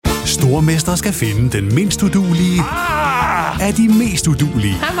Stormester skal finde den mindst uduelige af de mest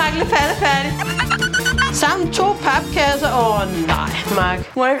uduelige. Hej, Mark. Færdig. Sammen 2 papkasser. Nej,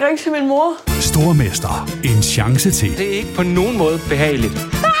 Mark. Må jeg ikke ringe til min mor? Stormester. En chance til. Det er ikke på nogen måde behageligt.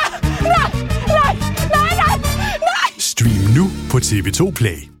 Nej. Stream nu på TV2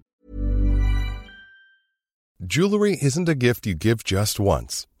 Play. Jewelry isn't a gift you give just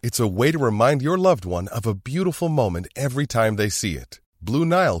once. It's a way to remind your loved one of a beautiful moment every time they see it. Blue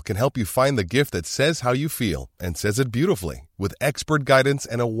Nile can help you find the gift that says how you feel and says it beautifully, with expert guidance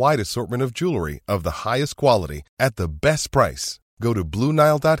and a wide assortment of jewelry of the highest quality at the best price. Go to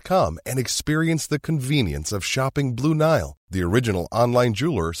BlueNile.com and experience the convenience of shopping Blue Nile, the original online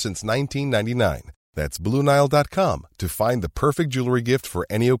jeweler since 1999. That's BlueNile.com to find the perfect jewelry gift for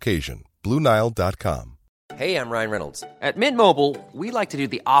any occasion. BlueNile.com. Hey, I'm Ryan Reynolds. At Mint Mobile, we like to do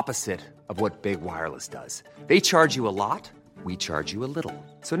the opposite of what Big Wireless does. They charge you a lot, we charge you a little.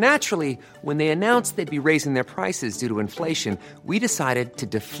 So naturally, when they announced they'd be raising their prices due to inflation, we decided to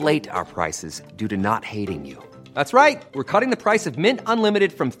deflate our prices due to not hating you. That's right. We're cutting the price of Mint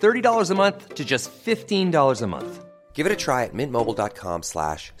Unlimited from $30 a month to just $15 a month. Give it a try at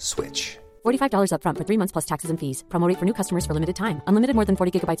mintmobile.com/switch. $45 up front for 3 months plus taxes and fees. Promo rate for new customers for limited time. Unlimited more than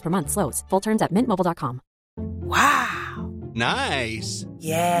 40 gigabytes per month. Slows full terms at mintmobile.com. Wow. Nice.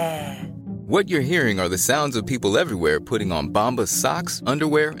 Yeah. What you're hearing are the sounds of people everywhere putting on Bombas socks,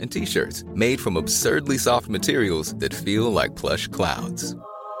 underwear, and T-shirts made from absurdly soft materials that feel like plush clouds.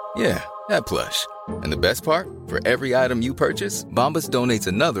 Yeah, that plush. And the best part? For every item you purchase, Bombas donates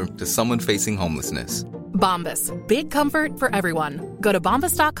another to someone facing homelessness. Bombas. Big comfort for everyone. Go to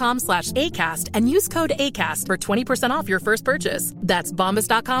bombas.com/ACAST and use code ACAST for 20% off your first purchase. That's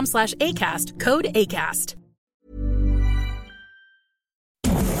bombas.com/ACAST. Code ACAST.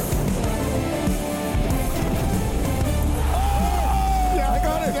 Ja, han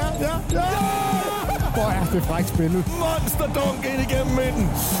gør det. Ja. Hvor er det frækt spillet. Monsterdunk ind igennem midten.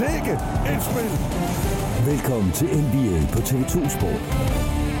 Sikke et spil. Velkommen til NBA på TV2 Sport.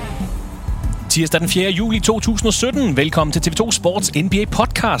 Tirsdag den 4. juli 2017. Velkommen til TV2 Sports NBA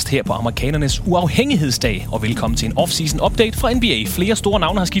podcast her på amerikanernes uafhængighedsdag. Og velkommen til en off-season update fra NBA. Flere store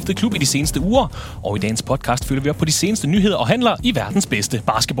navne har skiftet klub i de seneste uger. Og i dagens podcast følger vi op på de seneste nyheder og handler i verdens bedste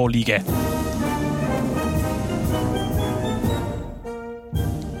basketballliga.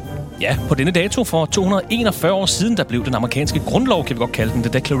 Ja, på denne dato for 241 år siden, der blev den amerikanske grundlov, kan vi godt kalde den,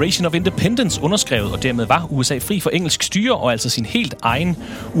 The Declaration of Independence, underskrevet, og dermed var USA fri for engelsk styre og altså sin helt egen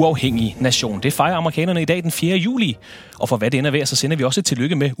uafhængige nation. Det fejrer amerikanerne i dag den 4. juli, og for hvad det ender værd, så sender vi også et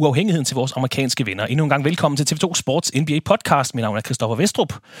tillykke med uafhængigheden til vores amerikanske venner. Endnu en gang velkommen til TV2 Sports NBA podcast. Mit navn er Christoffer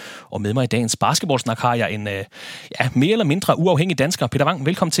Vestrup, og med mig i dagens basketballsnak har jeg en mere eller mindre uafhængig dansker. Peter Wang,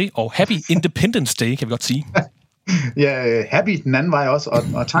 velkommen til, og Happy Independence Day, kan vi godt sige. Ja, happy den anden vej også,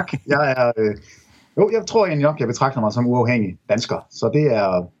 og tak. Jeg tror egentlig nok, jeg betragter mig som uafhængig dansker, så det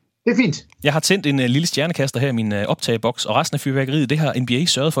er fint. Jeg har tændt en lille stjernekaster her i min optageboks, og resten af fyrværkeriet, det har NBA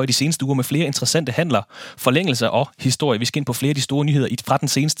sørget for i de seneste uger med flere interessante handler, forlængelser og historie. Vi skal ind på flere af de store nyheder fra den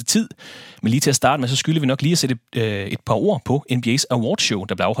seneste tid. Men lige til at starte med, så skylder vi nok lige at sætte et par ord på NBA's awardshow,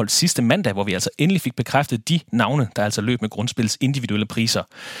 der blev afholdt sidste mandag, hvor vi altså endelig fik bekræftet de navne, der altså løb med grundspillets individuelle priser.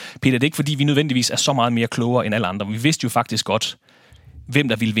 Peter, det er ikke fordi, vi nødvendigvis er så meget mere klogere end alle andre. Vi vidste jo faktisk godt, hvem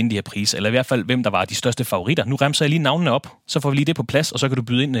der ville vinde de her priser, eller i hvert fald, hvem der var de største favoritter. Nu remser jeg lige navnene op, så får vi lige det på plads, og så kan du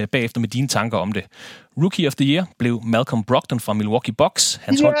byde ind bagefter med dine tanker om det. Rookie of the Year blev Malcolm Brogdon fra Milwaukee Bucks.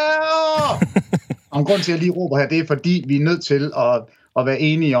 Om grund til, at jeg lige råber her, det er, fordi vi er nødt til at være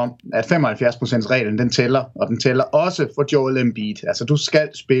enige om, at 75%-reglen, den tæller, og den tæller også for Joel Embiid. Altså, du skal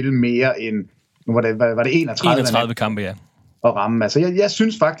spille mere end, nu var det 31 kampe, ja. Og ramme. Altså, jeg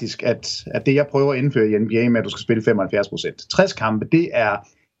synes faktisk, at det, jeg prøver at indføre i NBA med, at du skal spille 75%. 60 kampe,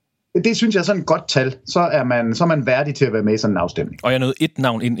 det synes jeg er sådan et godt tal. Så er man værdig til at være med i sådan en afstemning. Og jeg nåede et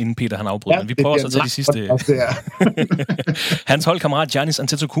navn inden Peter han afbryder. Ja, vi prøver så at tage de sidste. Hans holdkammerat Giannis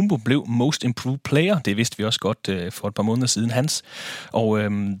Antetokounmpo blev Most Improved Player. Det vidste vi også godt for et par måneder siden.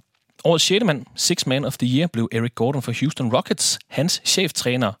 Årets 6. mand, Sixth Man of the Year, blev Eric Gordon for Houston Rockets. Hans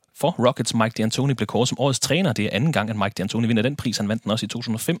cheftræner for Rockets, Mike D'Antoni, blev kåret som årets træner. Det er anden gang, at Mike D'Antoni vinder den pris. Han vandt den også i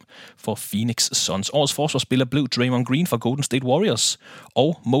 2005 for Phoenix Suns. Årets forsvarsspiller blev Draymond Green for Golden State Warriors.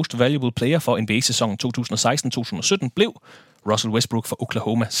 Og Most Valuable Player for NBA-sæsonen 2016-2017 blev Russell Westbrook for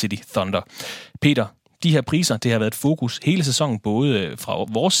Oklahoma City Thunder. Peter, de her priser, det har været et fokus hele sæsonen, både fra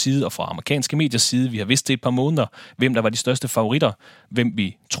vores side og fra amerikanske mediers side. Vi har vidst det et par måneder, hvem der var de største favoritter, hvem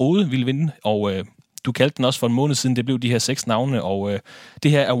vi troede ville vinde, og du kaldte den også for en måned siden, det blev de her 6 navne, og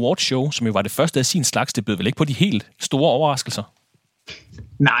det her awardshow, som jo var det første af sin slags, det blev vel ikke på de helt store overraskelser?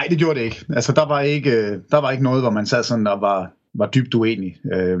 Nej, det gjorde det ikke. Altså, der var ikke noget, hvor man sad sådan og var dybt uenig.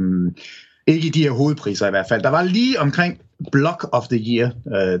 Ikke i de her hovedpriser i hvert fald. Der var lige omkring Block of the Year.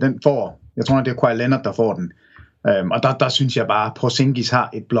 Den får, jeg tror, det er Kawhi Leonard, der får den. Og der synes jeg bare, at Porzingis har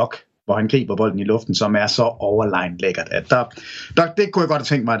et blok, hvor han griber bolden i luften, som er så overlegnet lækkert. At det kunne jeg godt have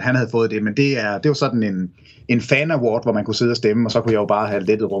tænkt mig, at han havde fået det, men det var sådan en fan-award, hvor man kunne sidde og stemme, og så kunne jeg jo bare have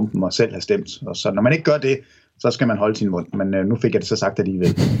lettet rumpen og selv have stemt. Og så når man ikke gør det, så skal man holde sin mund. Men nu fik jeg det så sagt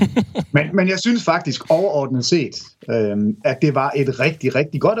alligevel. men jeg synes faktisk overordnet set, at det var et rigtig,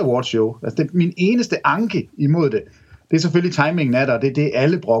 rigtig godt awardshow. Altså min eneste anke imod det, det er selvfølgelig timingen af det, og det er det,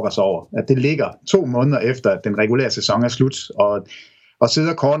 alle brokker sig over. At det ligger 2 måneder efter, at den regulære sæson er slut, og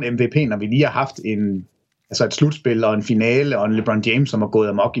sidder og kåre en MVP, når vi lige har haft et slutspil og en finale, og en LeBron James, som har gået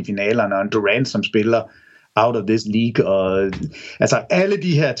amok i finalerne, og en Durant, som spiller out of this league, og altså alle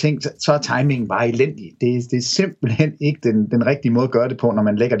de her ting, så er timingen bare elendig. Det er simpelthen ikke den rigtige måde at gøre det på, når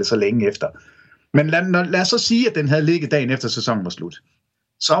man lægger det så længe efter. Men lad os så sige, at den havde ligget dagen efter sæsonen var slut.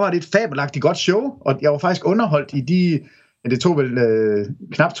 Så var det et fabelagtigt godt show, og jeg var faktisk underholdt i det tog vel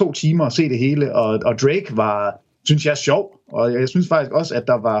knap 2 timer at se det hele, og Drake var, synes jeg, sjov, og jeg synes faktisk også, at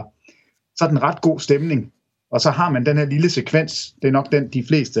der var sådan ret god stemning. Og så har man den her lille sekvens, det er nok den, de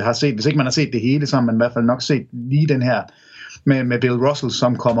fleste har set. Hvis ikke man har set det hele, så har man i hvert fald nok set lige den her med Bill Russell,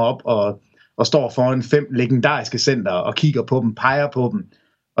 som kommer op og står foran 5 legendariske center og kigger på dem, peger på dem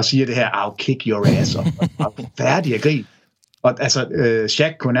og siger det her, I'll kick your ass, og færdig at grine. Og altså,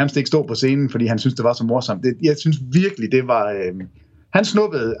 Shaq kunne nærmest ikke stå på scenen, fordi han synes det var så morsomt. Jeg synes virkelig, det var... han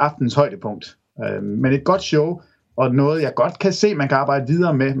snuppede aftenens højdepunkt. Men et godt show, og noget, jeg godt kan se, man kan arbejde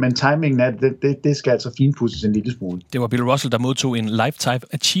videre med, men timingen af det skal altså finpudses en lille smule. Det var Bill Russell, der modtog en Lifetime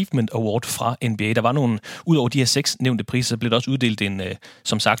Achievement Award fra NBA. Der var nogle, ud over de her 6 nævnte priser, blev der også uddelt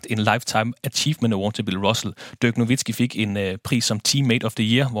som sagt, en Lifetime Achievement Award til Bill Russell. Dirk Nowitzki fik en pris som Teammate of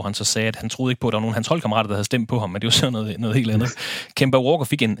the Year, hvor han så sagde, at han troede ikke på, at der var nogen af hans holdkammerater, der havde stemt på ham, men det var så noget helt andet. Kemba Walker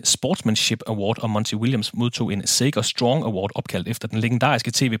fik en Sportsmanship Award, og Monty Williams modtog en Sager Strong Award, opkaldt efter den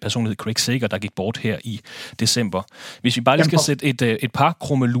legendariske tv-personlighed Craig Sager, der gik bort her i december. Hvis vi bare lige skal sætte et par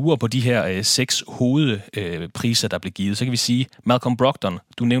krummelurer på de her 6 hovedpriser, der blev givet, så kan vi sige, Malcolm Brogdon,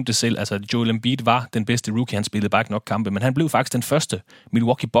 du nævnte det selv, altså Joel Embiid var den bedste rookie, han spillede bare ikke nok kampe, men han blev faktisk den første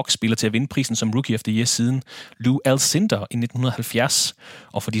Milwaukee Bucks-spiller til at vinde prisen som Rookie of the Year siden Lou Alcindor i 1970.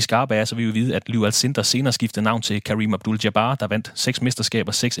 Og for de skarpe af, så vil vi vide, at Lou Alcindor senere skiftede navn til Kareem Abdul-Jabbar, der vandt 6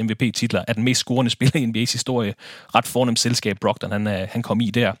 mesterskaber, 6 MVP-titler, er den mest scorende spiller i NBA's historie. Ret fornemt selskab, Brogdon, han kom i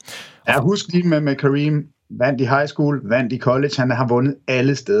der. Jeg husker lige med Kareem, vandt i high school, vandt i college, han har vundet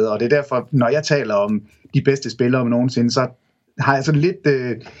alle steder, og det er derfor, når jeg taler om de bedste spillere om nogensinde, så har jeg så lidt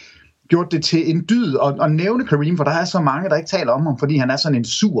gjort det til en dyd at nævne Kareem, for der er så mange, der ikke taler om ham, fordi han er sådan en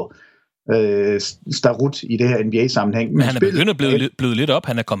sur starut i det her NBA-sammenhæng. Men han er begyndt at blive lidt op,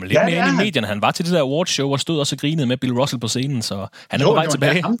 han er kommet lidt mere ind i medierne, han var til det der awardshow og stod også og grinede med Bill Russell på scenen, så han er på vej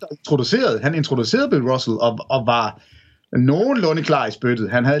tilbage. Han introducerede Bill Russell og var nogenlunde klar i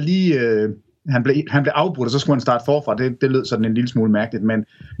spyttet. Han havde lige... Han blev afbrudt, og så skulle han starte forfra. Det lød sådan en lille smule mærkeligt,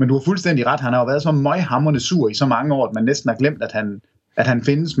 men du har fuldstændig ret. Han har jo været så møghamrende sur i så mange år, at man næsten har glemt, at han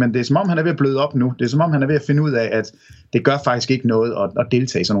findes, men det er som om, han er ved at bløde op nu. Det er som om, han er ved at finde ud af, at det gør faktisk ikke noget at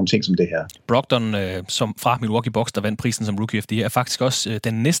deltage i sådan nogle ting som det her. Brogdon, som fra Milwaukee Bucks, der vandt prisen som Rookie of the Year, er faktisk også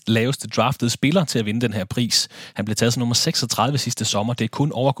den næst laveste draftede spiller til at vinde den her pris. Han blev taget som nummer 36 sidste sommer. Det er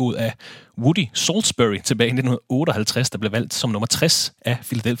kun overgået af Woody Salisbury tilbage i 1958, der blev valgt som nummer 60 af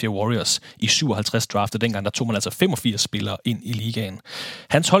Philadelphia Warriors i 57 draftet. Dengang der tog man altså 85 spillere ind i ligaen.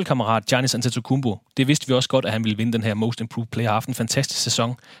 Hans holdkammerat Giannis Antetokounmpo, det vidste vi også godt, at han ville vinde den her Most Improved Player. Har haft en fantastisk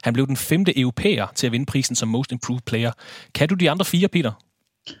sæson. Han blev den 5. europæer til at vinde prisen som Most Improved Player. Kan du de andre 4, Peter?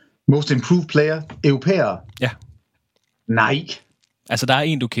 Most Improved Player? Europæer? Ja. Nej. Altså, der er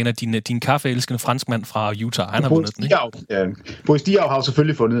en, du kender, din kaffeelskende franskmand fra Utah. Han har vundet den, ikke? Boris Diaw har jo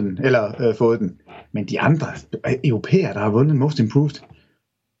selvfølgelig fundet den, eller fået den. Men de andre europæer, der har vundet Most Improved.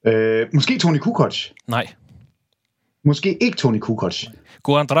 Måske Toni Kukoc? Nej. Måske ikke Toni Kukoc?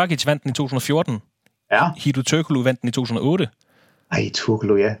 Goran Dragic vandt den i 2014. Ja. Hedo Turkoglu vandt den i 2008. Ej,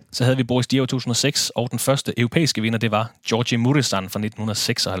 Turkoglu, ja. Så havde vi Boris Diaw i 2006, og den første europæiske vinder, det var Georgi Muresan fra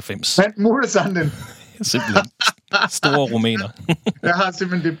 1996. Vandt Muresan den? Simpelthen. Store rumæner. Jeg har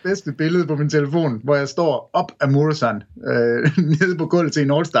simpelthen det bedste billede på min telefon, hvor jeg står op af Muresan nede på gulvet til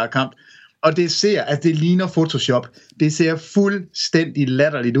en All-Star-kamp. Og det ligner Photoshop. Det ser fuldstændig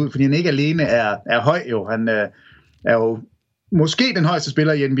latterligt ud, fordi han ikke alene er høj jo. Han er jo måske den højeste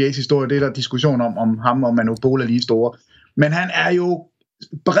spiller i NBA's historie. Det er der diskussion om ham og Manu Bol er lige store. Men han er jo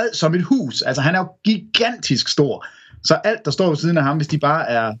bred som et hus. Altså han er jo gigantisk stor. Så alt der står ved siden af ham, hvis de bare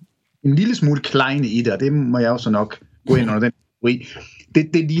er en lille smule kleine i det, og det må jeg jo så nok gå ind under den kategori.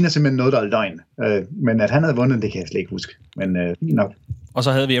 det ligner simpelthen noget, der er løgn. Men at han havde vundet, det kan jeg slet ikke huske. Men fint nok. Og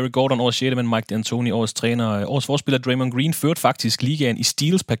så havde vi Eric Gordon årets 6. mand, Mike D'Antoni årets træner. Årets forspiller Draymond Green førte faktisk ligaen i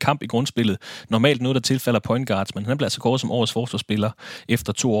steals per kamp i grundspillet. Normalt noget, der tilfælder point guards, men han blev altså kåret som årets forsvarsspiller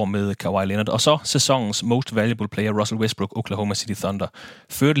efter 2 år med Kawhi Leonard. Og så sæsonens most valuable player, Russell Westbrook, Oklahoma City Thunder.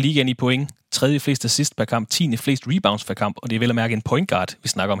 Førte ligaen i point, 3. flest assist per kamp, 10. flest rebounds per kamp, og det er vel at mærke en point guard, vi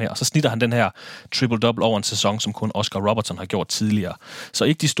snakker om her. Og så snitter han den her triple-double over en sæson, som kun Oscar Robertson har gjort tidligere. Så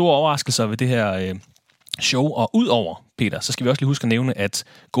ikke de store overraskelser ved det her show, og udover, Peter, så skal vi også lige huske at nævne, at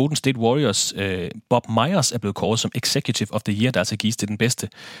Golden State Warriors Bob Myers er blevet kåret som Executive of the Year, der altså gives til den bedste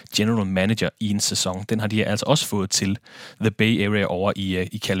general manager i en sæson. Den har de altså også fået til The Bay Area over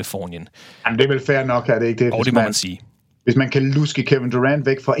i Kalifornien. Jamen, det er vel fair nok, er det ikke det? Og det må man sige. Hvis man kan luske Kevin Durant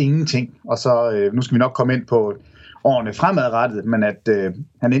væk for ingenting, og så, nu skal vi nok komme ind på årene fremadrettet, men at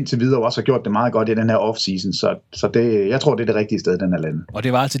han indtil videre også har gjort det meget godt i den her off-season, så det, jeg tror, det er det rigtige sted, den her lande. Og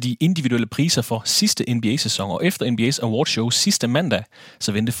det var altså de individuelle priser for sidste NBA-sæson, og efter NBA's awardshow sidste mandag,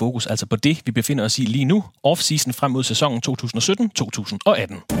 så vendte fokus altså på det, vi befinder os i lige nu, off-season frem mod sæsonen 2017-2018.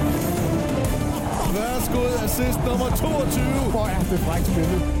 Værsgo, assist nummer 22. Hvor er det frækt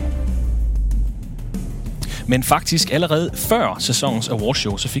spillet. Men faktisk allerede før sæsonens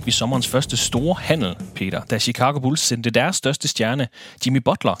awardshow, så fik vi sommerens første store handel, Peter, da Chicago Bulls sendte deres største stjerne, Jimmy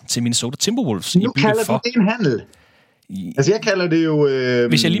Butler, til Minnesota Timberwolves. Nu kalder du det en handel. Altså, jeg kalder det jo...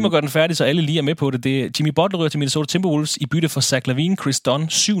 Hvis jeg lige må gøre den færdig, så alle lige er med på det. Det Jimmy Butler rører til Minnesota Timberwolves i bytte for Zach LaVine, Chris Dunn,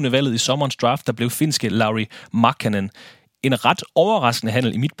 7. valget i sommerens draft, der blev finske Lauri Markkanen. En ret overraskende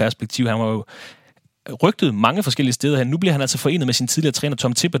handel i mit perspektiv. Han var jo rygtet mange forskellige steder hen. Nu bliver han altså forenet med sin tidligere træner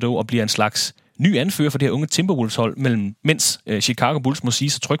Tom Thibodeau og bliver en slags ny anfører for det her unge Timberwolves-hold, mens Chicago Bulls må sige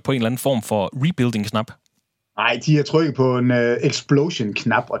så tryk på en eller anden form for rebuilding-knap. Nej, de har trykket på en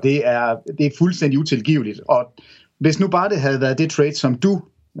explosion-knap, og det er fuldstændig utilgiveligt. Og hvis nu bare det havde været det trade, som du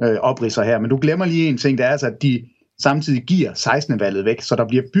opridser her, men du glemmer lige en ting, det er altså, at de samtidig giver 16. valget væk, så der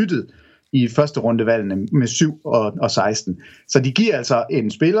bliver byttet i første rundevalgene med 7 og 16. Så de giver altså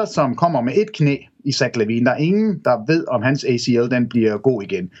en spiller, som kommer med et knæ i Zach LaVine. Der er ingen, der ved, om hans ACL den bliver god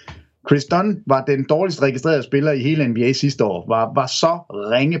igen. Chris Dunn var den dårligst registrerede spiller i hele NBA sidste år, var så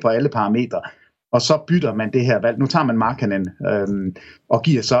ringe på alle parametre, og så bytter man det her valg. Nu tager man Markkanen og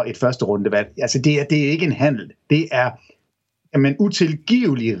giver så et første rundevalg. Altså det er ikke en handel. Det er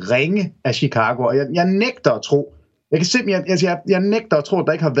utilgivelig ringe af Chicago, og jeg nægter at tro, jeg nægter at tro, at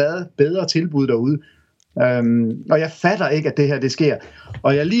der ikke har været bedre tilbud derude. Og jeg fatter ikke, at det her det sker.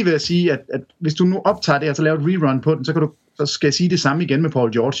 Og jeg er lige ved at sige, at hvis du nu optager det og så laver et rerun på den, så skal jeg sige det samme igen med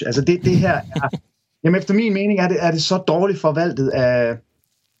Paul George. Altså det her er, jamen efter min mening er det så dårligt forvaltet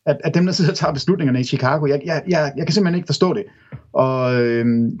af dem, der sidder og tager beslutningerne i Chicago. Jeg kan simpelthen ikke forstå det. Og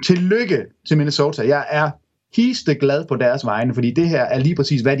tillykke til Minnesota. Jeg er histeglad på deres vegne, fordi det her er lige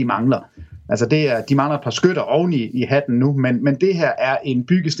præcis, hvad de mangler. Altså de mangler et par skytter oven i hatten nu, men det her er en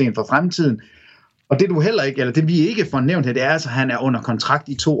byggesten for fremtiden. Og det du heller ikke, eller det vi ikke får nævnt her, det er altså, at han er under kontrakt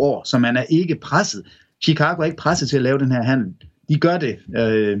i 2 år, så man er ikke presset. Chicago er ikke presset til at lave den her handel. De gør det.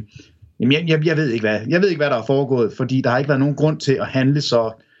 Jeg ved ikke, hvad der er foregået, fordi der har ikke været nogen grund til at handle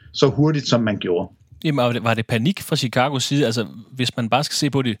så hurtigt, som man gjorde. Jamen, var det panik fra Chicagos side? Altså, hvis man bare skal se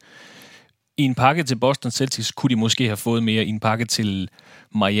på det, i en pakke til Boston Celtics, kunne de måske have fået mere i en pakke til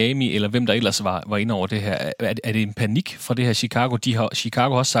Miami, eller hvem der ellers var inde over det her. Er det en panik fra det her Chicago? Chicago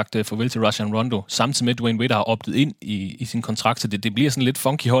har også sagt farvel til Rajon Rondo, samtidig med Dwayne Wade har optet ind i sin kontrakt, så det bliver sådan lidt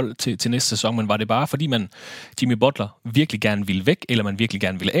funky hold til næste sæson, men var det bare fordi Jimmy Butler virkelig gerne ville væk, eller man virkelig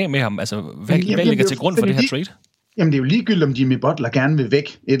gerne ville af med ham? Altså, hvad ligger til grund for det her trade? Jamen, det er jo ligegyldigt, om Jimmy Butler gerne vil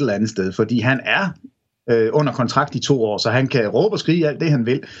væk et eller andet sted, fordi han er under kontrakt i 2 år, så han kan råbe og skrige alt det, han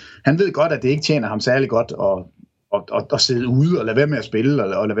vil. Han ved godt, at det ikke tjener ham særlig godt at sidde ude og lade være med at spille,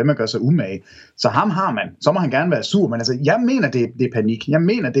 og lade være med at gøre sig umage. Så ham har man. Så må han gerne være sur, men altså, jeg mener, det er panik. Jeg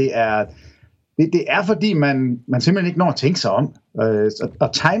mener, det er fordi, man simpelthen ikke når at tænke sig om.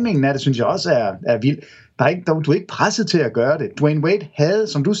 Og timingen af det, synes jeg også er vild. Du er ikke presset til at gøre det. Dwayne Wade havde,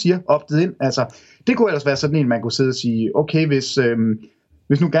 som du siger, optet ind. Altså, det kunne ellers være sådan en, man kunne sidde og sige, okay,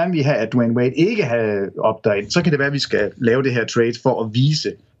 hvis nu gerne vi have, at Dwayne Wade ikke havde opdaget ind, så kan det være, at vi skal lave det her trade for at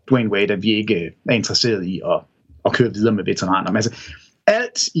vise Dwayne Wade, at vi ikke er interesseret i at køre videre med veteraner. Men altså,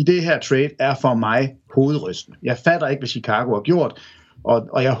 alt i det her trade er for mig hovedrysten. Jeg fatter ikke, hvad Chicago har gjort,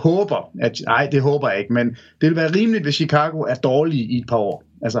 og jeg håber, det håber jeg ikke, men det vil være rimeligt, hvis Chicago er dårlige i et par år.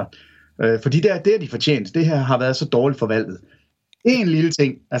 Altså, fordi det er de fortjent. Det her har været så dårligt forvaltet. En lille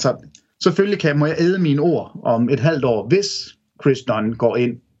ting, altså, selvfølgelig må jeg æde mine ord om et halvt år, hvis Chris Dunn går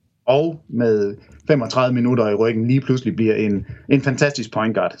ind og med 35 minutter i ryggen lige pludselig bliver en fantastisk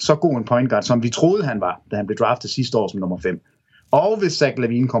point guard. Så god en point guard, som vi troede han var, da han blev draftet sidste år som nummer 5. og hvis Zach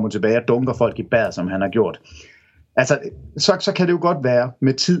LaVine kommer tilbage og dunker folk i bad, som han har gjort, altså, så kan det jo godt være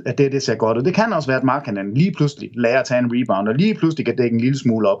med tid, at det ser godt ud. Det kan også være, at Markkanen lige pludselig lærer at tage en rebound, og lige pludselig kan dække en lille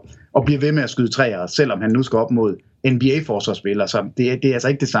smule op, og bliver ved med at skyde træer, selvom han nu skal op mod NBA-forsvarsspillere. Så det er altså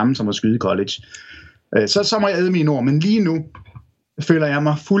ikke det samme som at skyde college. Så må jeg æde mine ord, men lige nu føler jeg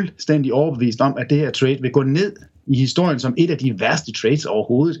mig fuldstændig overbevist om, at det her trade vil gå ned i historien som et af de værste trades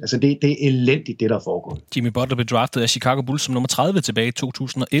overhovedet. Altså det er elendigt, det der foregår. Jimmy Butler blev draftet af Chicago Bulls som nummer 30 tilbage i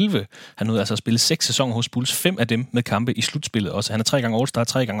 2011. Han nåede altså at spille 6 sæsoner hos Bulls, 5 af dem med kampe i slutspillet. Også han er 3 gange All-Star,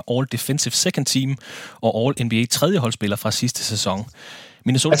 3 gange All-Defensive Second Team og All-NBA tredje holdspiller fra sidste sæson.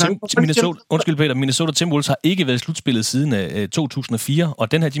 Minnesota Timberwolves har ikke været i slutspillet siden 2004,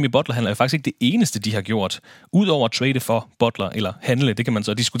 og den her Jimmy Butler handler jo faktisk ikke det eneste, de har gjort. Udover at trade for Butler, eller handle, det kan man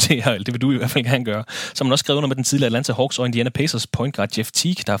så diskutere, eller det vil du i hvert fald gerne gøre. Så har man også skrevet under med den tidligere Atlanta Hawks og Indiana Pacers point guard Jeff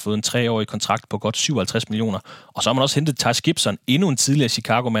Teague, der har fået en 3-årig kontrakt på godt 57 millioner. Og så har man også hentet Taj Gibson, endnu en tidligere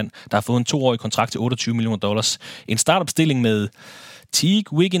Chicago-mand, der har fået en 2-årig kontrakt til $28 millioner. En startopstilling med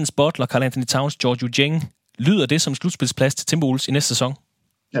Teague, Wiggins, Butler, Karl Anthony Towns, George Ujeng. Lyder det som slutspilsplads til Timberwolves i næste sæson?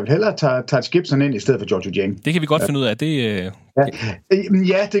 Jeg vil hellere tage Taj Gibson ind i stedet for George Ujeng. Det kan vi godt finde ud af.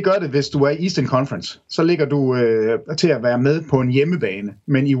 Ja, det gør det, hvis du er i Eastern Conference. Så ligger du til at være med på en hjemmebane.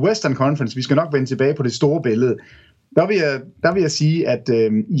 Men i Western Conference, vi skal nok vende tilbage på det store billede, der vil jeg sige, at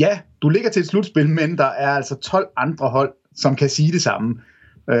ja, du ligger til et slutspil, men der er altså 12 andre hold, som kan sige det samme.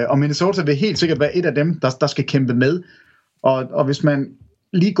 Og Minnesota vil helt sikkert være et af dem, der skal kæmpe med. Og hvis man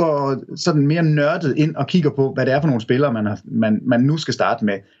lige går sådan mere nørdet ind og kigger på, hvad det er for nogle spillere, man nu skal starte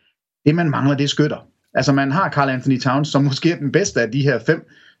med. Det, man mangler, det er skytter. Altså, man har Karl Anthony Towns, som måske er den bedste af de her 5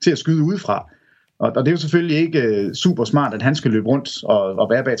 til at skyde udefra. Og det er jo selvfølgelig ikke super smart, at han skal løbe rundt og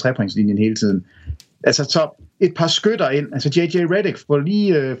være bag trepointslinjen hele tiden. Altså, så et par skytter ind. Altså, J.J. Redick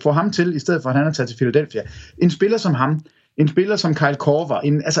får ham til, i stedet for, at han er taget til Philadelphia. En spiller som ham, en spiller som Kyle Korver,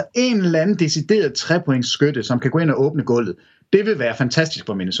 en eller anden decideret trepointsskytte, som kan gå ind og åbne gulvet. Det vil være fantastisk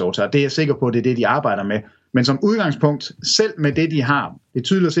for Minnesota, og det er jeg sikker på, det er det, de arbejder med. Men som udgangspunkt, selv med det, de har, det er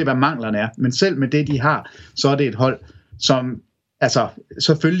tydeligt at se, hvad manglerne er, men selv med det, de har, så er det et hold, som, altså,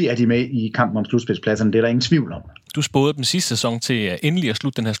 selvfølgelig er de med i kampen om slutspilspladserne, det er der ingen tvivl om. Du spåede dem sidste sæson til endelig at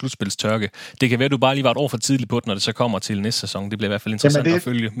slutte den her slutspilstørke. Det kan være, at du bare lige var et år for tidligt på den, når det så kommer til næste sæson. Det bliver i hvert fald interessant at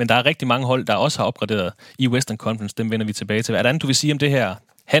følge. Men der er rigtig mange hold, der også har opgraderet i Western Conference. Dem vender vi tilbage til. Er der andet, du vil sige om det her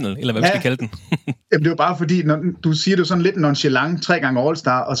handel, eller hvad vi skal kalde den? Jamen, det er jo bare fordi, når du siger det sådan lidt nonchalant, 3 gange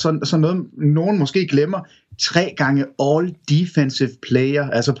All-Star, og så noget, nogen måske glemmer, 3 gange All-Defensive Player,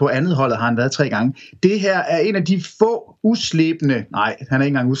 altså på andet holdet har han været 3 gange. Det her er en af de få uslebende, nej, han er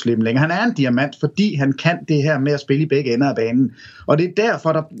ikke engang uslebende længere, han er en diamant, fordi han kan det her med at spille i begge ender af banen. Og det er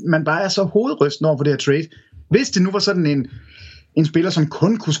derfor, man bare er så hovedrystende over for det her trade. Hvis det nu var sådan en spiller, som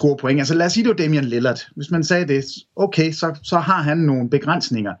kun kunne score point. Altså lad os sige, det var Damian Lillard. Hvis man sagde det, okay, så har han nogle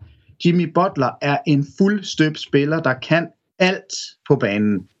begrænsninger. Jimmy Butler er en fuldstøbt spiller, der kan alt på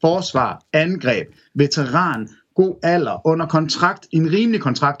banen. Forsvar, angreb, veteran, god alder, under kontrakt, en rimelig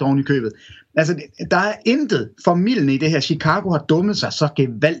kontrakt oven i købet. Altså, der er intet formildende i det her. Chicago har dummet sig så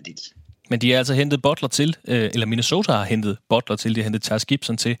gevaldigt. Men de har altså hentet Butler til, eller Minnesota har hentet Butler til, de har hentet Taj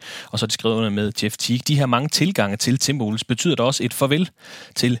Gibson til, og så har de skrevet under med Jeff Teague. De her mange tilgange til Timberwolves betyder da også et farvel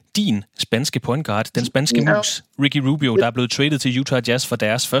til din spanske point guard, den spanske mus, Ricky Rubio, der er blevet traded til Utah Jazz for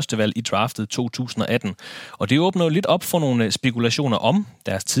deres første valg i draftet 2018. Og det åbner jo lidt op for nogle spekulationer om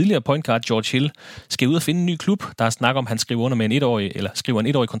deres tidligere point guard, George Hill, skal ud og finde en ny klub. Der er snak om, han skriver under med en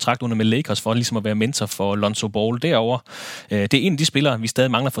etårig kontrakt under med Lakers for ligesom at være mentor for Lonzo Ball derovre. Det er en af de spillere, vi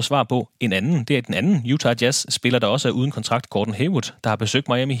stadig mangler at få svar på. Det er den anden Utah Jazz-spiller, der også er uden kontrakt, Gordon Hayward, der har besøgt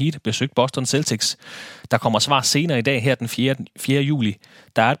Miami Heat, besøgt Boston Celtics. Der kommer svar senere i dag, her den 4. juli.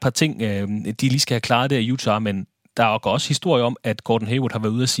 Der er et par ting, de lige skal have klaret der i Utah, men der går også historie om, at Gordon Hayward har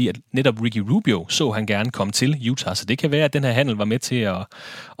været ude at sige, at netop Ricky Rubio så han gerne komme til Utah. Så det kan være, at den her handel var med til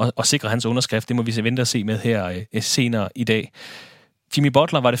at sikre hans underskrift. Det må vi så vente og se med her senere i dag. Jimmy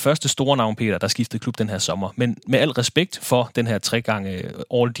Butler var det første store navn, Peter, der skiftede klub den her sommer. Men med al respekt for den her 3 gange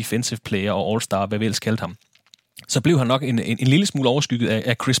All-Defensive Player og All-Star, hvad vi ellers kaldte ham, så blev han nok en lille smule overskygget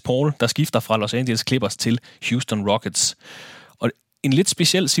af Chris Paul, der skifter fra Los Angeles Clippers til Houston Rockets. Og en lidt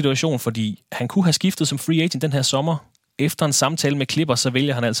speciel situation, fordi han kunne have skiftet som free agent den her sommer. Efter en samtale med Clippers, så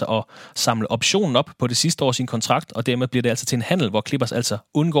vælger han altså at samle optionen op på det sidste år af sin kontrakt, og dermed bliver det altså til en handel, hvor Clippers altså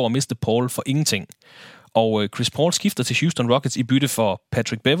undgår at miste Paul for ingenting. Og Chris Paul skifter til Houston Rockets i bytte for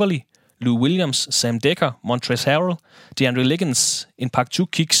Patrick Beverley, Lou Williams, Sam Dekker, Montrezl Harrell, DeAndre Liggins, en pakke 2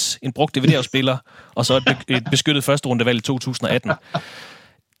 kicks, en brugt DVD-afspiller, og så et beskyttet første rundevalg i 2018.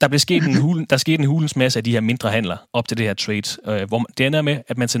 Der skete en hulens masse af de her mindre handler op til det her trade, hvor det ender med,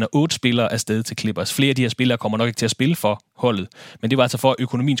 at man sender 8 spillere afsted til Clippers. Flere af de her spillere kommer nok ikke til at spille for holdet, men det var altså for, at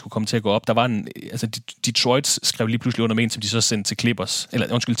økonomien skulle komme til at gå op. Der var Detroit skrev lige pludselig under med en, som de så sendte til Clippers,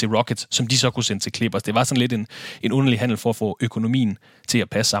 til Rockets, som de så kunne sende til Clippers. Det var sådan lidt en underlig handel for at få økonomien til at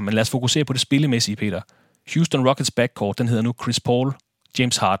passe sammen. Men lad os fokusere på det spillemæssige, Peter. Houston Rockets backcourt, den hedder nu Chris Paul,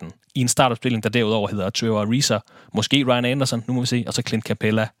 James Harden, i en startopstilling, der derudover hedder Trevor Ariza, måske Ryan Anderson, nu må vi se, og så Clint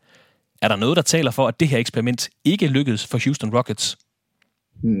Capella. Er der noget, der taler for, at det her eksperiment ikke lykkedes for Houston Rockets?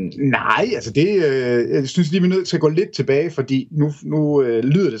 Nej, altså jeg synes lige, vi er nødt til at gå lidt tilbage, fordi nu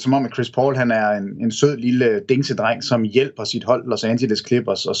lyder det som om, at Chris Paul han er en sød lille dingsedreng, som hjælper sit hold Los Angeles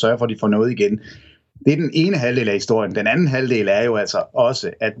Clippers og sørger for, at de får noget igen. Det er den ene halvdel af historien. Den anden halvdel er jo altså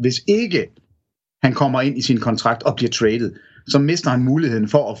også, at hvis ikke han kommer ind i sin kontrakt og bliver traded, så mister han muligheden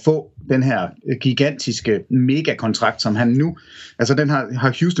for at få den her gigantiske megakontrakt, som han nu, altså den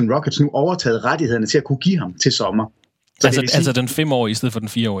har Houston Rockets nu overtaget rettighederne til at kunne give ham til sommer. Altså den 5-årige i stedet for den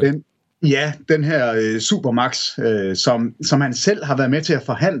 4-årige? Den her Supermax, som han selv har været med til at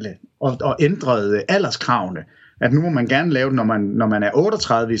forhandle og ændret alderskravene. At nu må man gerne lave det, når man er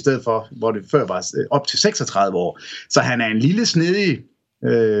 38 i stedet for, hvor det før var op til 36 år. Så han er en lille snedig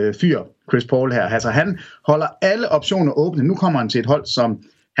fyr, Chris Paul her. Altså han holder alle optioner åbne. Nu kommer han til et hold, som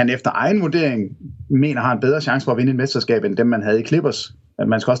han efter egen vurdering mener har en bedre chance for at vinde et mesterskab, end dem man havde i Clippers.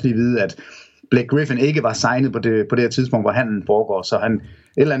 Man skal også lige vide, at Blake Griffin ikke var signet på det her tidspunkt, hvor handlen foregår, så et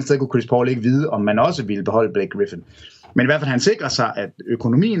eller andet sted kunne Chris Paul ikke vide, om man også ville beholde Blake Griffin. Men i hvert fald han sikrer sig, at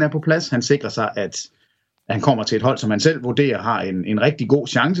økonomien er på plads. Han sikrer sig, at han kommer til et hold, som han selv vurderer har en rigtig god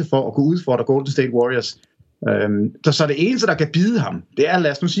chance for at kunne udfordre Golden State Warriors. Så det eneste, der kan bide ham, det er,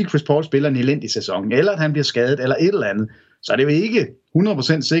 lad os nu sige, at Chris Paul spiller en elendig sæson, eller at han bliver skadet, eller et eller andet. Så er det jo ikke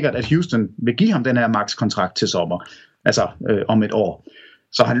 100% sikkert, at Houston vil give ham den her max-kontrakt til sommer, altså om et år.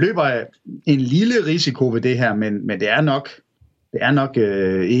 Så han løber en lille risiko ved det her, men det er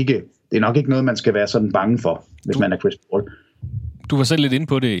nok ikke noget, man skal være sådan bange for, hvis man er Chris Paul. Du var selv lidt inde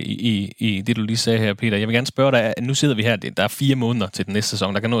på det i det, du lige sagde her, Peter. Jeg vil gerne spørge dig, nu sidder vi her, der er 4 måneder til den næste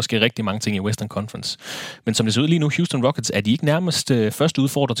sæson. Der kan nå at ske rigtig mange ting i Western Conference. Men som det ser ud lige nu, Houston Rockets, er de ikke nærmest første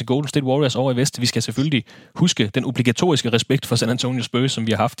udfordrer til Golden State Warriors over i vest? Vi skal selvfølgelig huske den obligatoriske respekt for San Antonio Spurs, som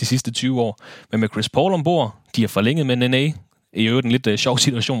vi har haft de sidste 20 år. Men med Chris Paul ombord, de har forlænget med Nene. I øvrigt en lidt sjov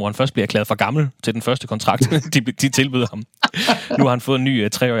situation, hvor han først bliver erklæret for gammel til den første kontrakt, de tilbyder ham. Nu har han fået en ny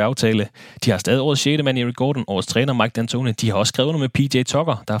 3-årig aftale. De har stadig årets 6. mand Eric Gordon, årets træner Mike D'Antoni. De har også skrevet noget med PJ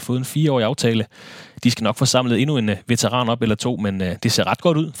Tucker, der har fået en 4-årig aftale. De skal nok få samlet endnu en veteran op eller 2, men det ser ret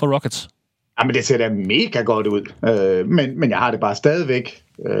godt ud for Rockets. Jamen det ser da mega godt ud, men jeg har det bare stadigvæk,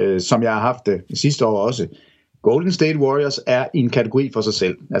 som jeg har haft det sidste år også. Golden State Warriors er i en kategori for sig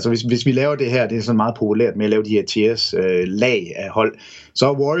selv. Altså hvis vi laver det her, det er sådan meget populært med at lave de her tiers lag af hold, så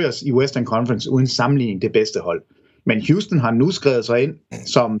er Warriors i Western Conference uden sammenligning det bedste hold. Men Houston har nu skrevet sig ind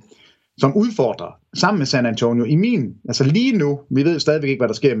som udfordrer sammen med San Antonio. Altså lige nu, vi ved stadigvæk ikke, hvad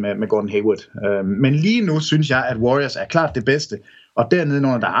der sker med Gordon Hayward, men lige nu synes jeg, at Warriors er klart det bedste. Og dernede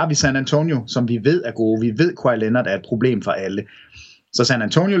der har vi San Antonio, som vi ved er gode. Vi ved, Kawhi Leonard er et problem for alle. Så San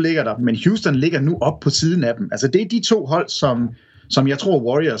Antonio ligger der, men Houston ligger nu op på siden af dem. Altså det er de 2 hold, som jeg tror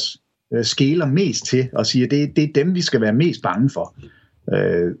Warriors skeler mest til og siger, det er dem, vi skal være mest bange for.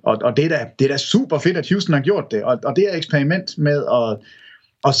 Og det er da super fedt, at Houston har gjort det. Og det er eksperiment med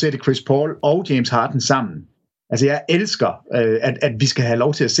at sætte Chris Paul og James Harden sammen. Altså jeg elsker, at vi skal have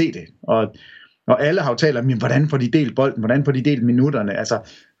lov til at se det. Og alle har jo talt om, hvordan får de delt bolden, hvordan får de delt minutterne. Altså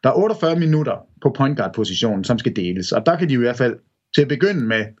der er 48 minutter på point guard positionen, som skal deles. Og der kan de i hvert fald til at begynde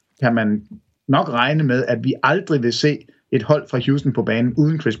med, kan man nok regne med, at vi aldrig vil se et hold fra Houston på banen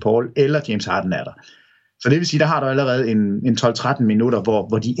uden Chris Paul eller James Harden er der. Så det vil sige, der har der allerede en 12-13 minutter,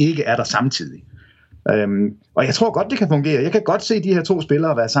 hvor de ikke er der samtidig. Og jeg tror godt, det kan fungere. Jeg kan godt se de her 2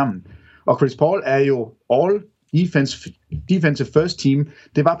 spillere være sammen. Og Chris Paul er jo all defensive first team.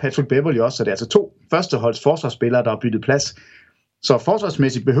 Det var Patrick Beverley også, så det er altså 2 førsteholds forsvarsspillere, der har byttet plads. Så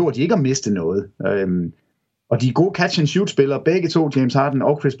forsvarsmæssigt behøver de ikke at miste noget. Og de er gode catch-and-shoot-spillere, begge 2, James Harden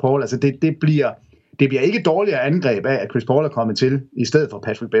og Chris Paul. Altså det bliver ikke dårligere angreb af, at Chris Paul er kommet til, i stedet for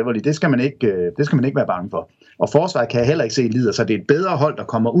Patrick Beverley. Det skal man ikke være bange for. Og forsvaret kan jeg heller ikke se lider, så det er et bedre hold, der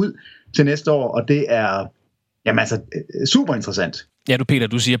kommer ud til næste år, og det er super interessant. Ja, Peter,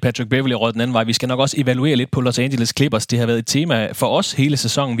 du siger, Patrick Beverley råd den anden vej. Vi skal nok også evaluere lidt på Los Angeles Clippers. Det har været et tema for os hele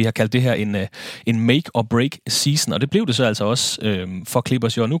sæsonen. Vi har kaldt det her en make-or-break season, og det blev det så altså også for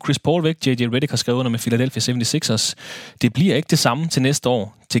Clippers. Jo, nu Chris Paul væk, J.J. Redick har skrevet under med Philadelphia 76ers. Det bliver ikke det samme til næste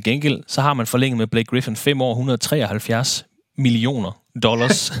år. Til gengæld, så har man forlænget med Blake Griffin 5 år, 173 millioner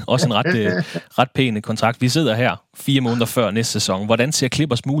Også en ret pæn kontrakt. Vi sidder her 4 måneder før næste sæson. Hvordan ser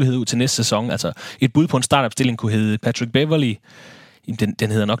Clippers mulighed ud til næste sæson? Altså, et bud på en startopstilling kunne hedde Patrick Beverley.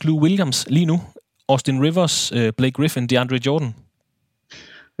 Den hedder nok Lou Williams lige nu. Austin Rivers, Blake Griffin, DeAndre Jordan.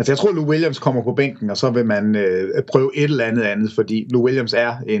 Altså, jeg tror, Lou Williams kommer på bænken, og så vil man prøve et eller andet, fordi Lou Williams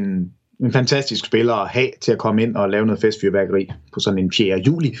er en fantastisk spiller at have til at komme ind og lave noget festfyrværkeri på sådan en 4.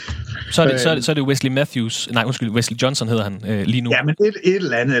 juli. Så er det Wesley Johnson hedder han lige nu. Ja, men et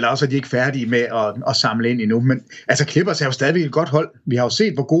eller andet, eller også er de ikke færdige med at samle ind endnu. Men altså, Clippers er jo stadigvæk et godt hold. Vi har jo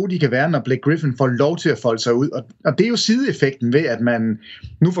set, hvor gode de kan være, når Blake Griffin får lov til at folde sig ud. Og det er jo sideeffekten ved, at man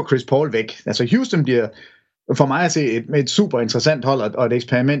nu får Chris Paul væk. Altså, Houston bliver for mig at se et super interessant hold og et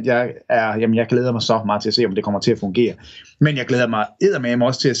eksperiment. Jeg glæder mig så meget til at se, om det kommer til at fungere. Men jeg glæder mig eddermame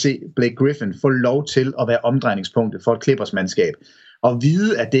også til at se Blake Griffin få lov til at være omdrejningspunktet for et Clippers-mandskab. Og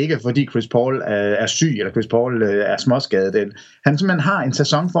vide, at det ikke er fordi Chris Paul er syg, eller Chris Paul er småskadet. Han simpelthen har en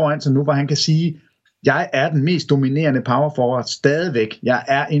sæson foran sig nu, hvor han kan sige, jeg er den mest dominerende power forward stadigvæk. Jeg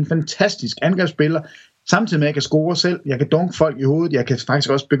er en fantastisk angrebsspiller, samtidig med at jeg kan score selv, jeg kan dunke folk i hovedet, jeg kan faktisk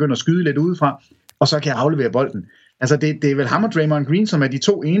også begynde at skyde lidt udefra, og så kan jeg aflevere bolden. Altså det er vel ham og Draymond Green, som er de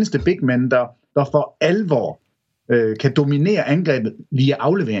 2 eneste big men, der for alvor kan dominere angrebet via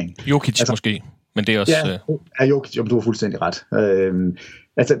aflevering. Jokic måske, men det er også... Ja, Jokic, du har fuldstændig ret.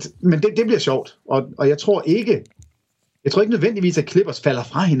 Men det bliver sjovt, og jeg tror ikke nødvendigvis, at Clippers falder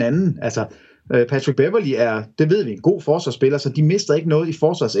fra hinanden. Altså, Patrick Beverley er, det ved vi, en god forsvarsspiller, så de mister ikke noget i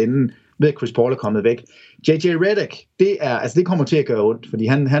forsvarsenden ved at Chris Paul er kommet væk. JJ Redick, det kommer til at gøre ondt, fordi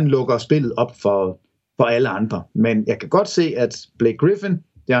han lukker spillet op for alle andre. Men jeg kan godt se, at Blake Griffin,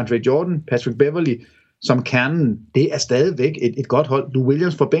 DeAndre Jordan, Patrick Beverley som kernen, det er stadigvæk et godt hold. Lou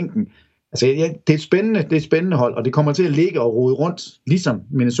Williams for bænken. Altså, det er et spændende hold, og det kommer til at ligge og rode rundt, ligesom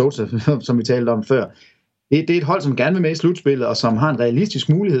Minnesota, som vi talte om før. Det er et hold, som gerne vil med i slutspillet, og som har en realistisk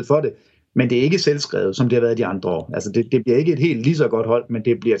mulighed for det. Men det er ikke selvskrevet, som det har været de andre år. Altså, det bliver ikke et helt lige så godt hold, men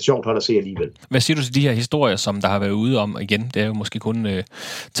det bliver et sjovt hold at se alligevel. Hvad siger du til de her historier, som der har været ude om igen? Det er jo måske kun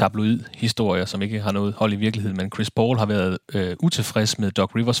tabloid-historier, som ikke har noget hold i virkeligheden, men Chris Paul har været utilfreds med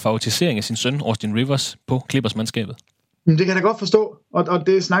Doc Rivers favorisering af sin søn, Austin Rivers, på Clippers-mandskabet. Det kan jeg da godt forstå, og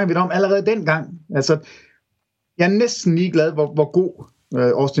det snakker vi da om allerede dengang. Altså, jeg er næsten ligeglad, hvor god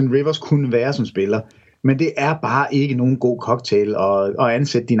Austin Rivers kunne være som spiller. Men det er bare ikke nogen god cocktail at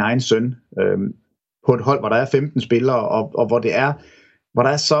ansætte din egen søn på et hold, hvor der er 15 spillere, og hvor der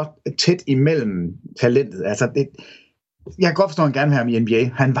er så tæt imellem talentet. Altså, jeg kan godt forstå, at han gerne vil have ham i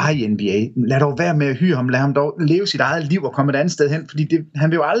NBA. Han var i NBA. Lad dog være med at hyre ham. Lad ham dog leve sit eget liv og komme et andet sted hen, fordi han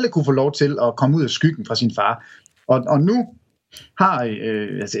vil jo aldrig kunne få lov til at komme ud af skyggen fra sin far. Og nu har...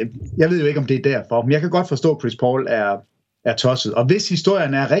 jeg ved jo ikke, om det er derfor, men jeg kan godt forstå, at Chris Paul er tosset. Og hvis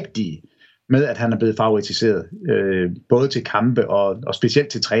historien er rigtig med, at han er blevet favoritiseret, både til kampe og specielt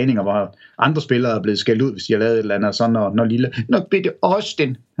til træninger, hvor andre spillere er blevet skældt ud, hvis de har lavet et eller andet, og så når bitte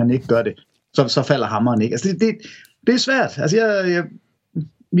Austin, han ikke gør det, så falder hammeren ikke. Altså det er svært. Altså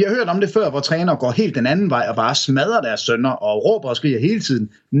vi har hørt om det før, hvor trænere går helt den anden vej og bare smadrer deres sønner og råber og skriger hele tiden,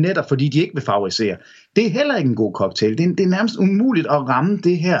 netop fordi de ikke vil favorisere. Det er heller ikke en god cocktail. Det er nærmest umuligt at ramme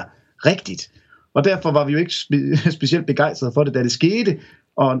det her rigtigt. Og derfor var vi jo ikke specielt begejstrede for det, da det skete.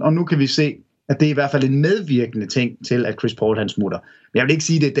 Og nu kan vi se, at det er i hvert fald en medvirkende ting til, at Chris Paul han smutter. Men jeg vil ikke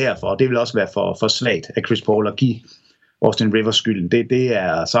sige det derfor. Det vil også være for svagt af Chris Paul at give Austin Rivers skylden.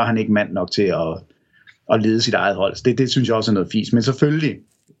 Så er han ikke mand nok til at lede sit eget hold. Det synes jeg også er noget fis. Men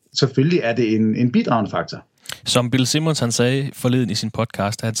selvfølgelig er det en bidragende faktor. Som Bill Simmons han sagde forleden i sin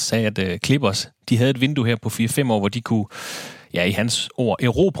podcast, han sagde, at Clippers de havde et vindue her på 4-5 år, hvor de kunne, i hans ord,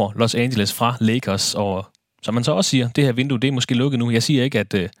 erobre Los Angeles fra Lakers. Og som man så også siger, det her vindue, det er måske lukket nu. Jeg siger ikke,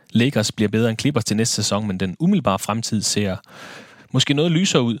 at Lakers bliver bedre end Clippers til næste sæson, men den umiddelbare fremtid ser måske noget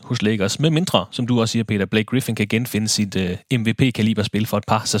lysere ud hos Lakers, med mindre, som du også siger, Peter, Blake Griffin kan genfinde sit MVP-kaliberspil for et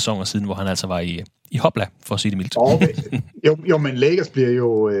par sæsoner siden, hvor han altså var i hopla, for at sige det mildt. Jo, men Lakers bliver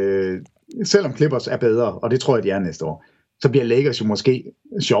jo, selvom Clippers er bedre, og det tror jeg, de er næste år, så bliver Lakers jo måske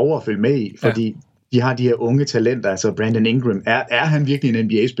sjovere at følge med i, fordi de har de her unge talenter, altså Brandon Ingram. Er han virkelig en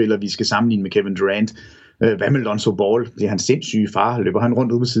NBA-spiller, vi skal sammenligne med Kevin Durant? Hvad med Lonzo Ball? Det er hans sindssyge far. Løber han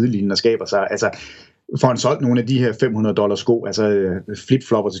rundt ude på sidelinjen og skaber sig? Altså, får han solgt nogle af de her $500 sko, altså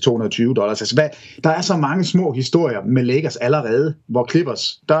flip-flopper til $220? Altså, der er så mange små historier med Lakers allerede, hvor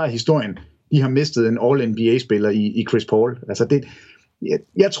Clippers, der er historien, de har mistet en All-NBA-spiller i Chris Paul. Altså,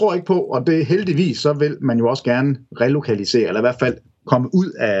 jeg tror ikke på, og det heldigvis, så vil man jo også gerne relokalisere, eller i hvert fald komme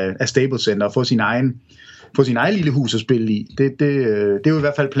ud af Staples Center og få sin egen lille hus at spille i. Det er jo i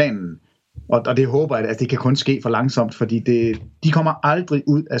hvert fald planen. Og det håber jeg, at det kan kun ske for langsomt, fordi de kommer aldrig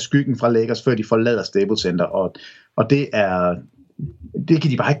ud af skyggen fra Lakers, før de forlader Staples Center, og det er det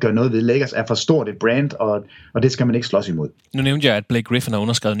kan de bare ikke gøre noget ved. Lakers er for stort et brand, og det skal man ikke slås imod. Nu nævnte jeg, at Blake Griffin har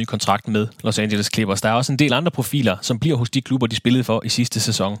underskrevet en ny kontrakt med Los Angeles Clippers. Der er også en del andre profiler, som bliver hos de klubber, de spillede for i sidste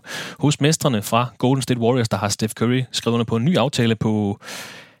sæson. Hos mestrene fra Golden State Warriors, der har Steph Curry skrevet under på en ny aftale på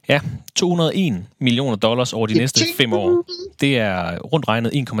 $201 million over de næste 5 år. Det er rundt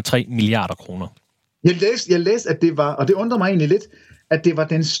regnet 1,3 milliarder kroner. Jeg læste, at det var, og det undrer mig egentlig lidt, at det var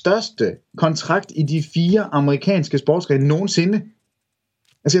den største kontrakt i de 4 amerikanske sportsgrene nogensinde.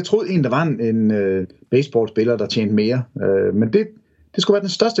 Altså, jeg troede der var en baseballspiller, der tjente mere. Men det skulle være den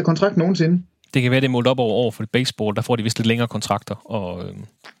største kontrakt nogensinde. Det kan være, det er målt op over for baseball. Der får de vist lidt længere kontrakter. Og,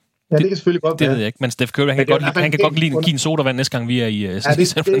 ja, det kan selvfølgelig godt være. Det ved jeg ikke, men Steph Curry, han kan godt give en sodavand næste gang, vi er i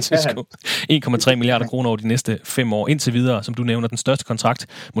San Francisco. 1,3 milliarder kroner over de næste 5 år. Indtil videre, som du nævner, den største kontrakt,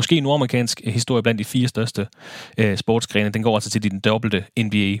 måske i nordamerikansk historie blandt de 4 største sportsgrene, den går altså til den dobbelte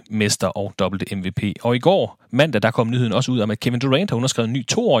NBA-mester og dobbelte MVP. Og i går, mandag, der kom nyheden også ud om, at Kevin Durant har underskrevet en ny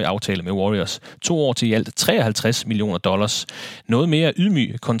 2-årig aftale med Warriors. 2 år til i alt $53 million. Noget mere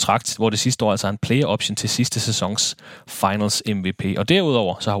ydmyg kontrakt, hvor det sidste år altså er en player option til sidste sæsons Finals MVP. Og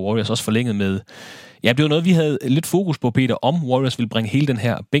derudover så har Warriors også forlænget med... Ja, det var noget, vi havde lidt fokus på, Peter, om Warriors ville bringe hele den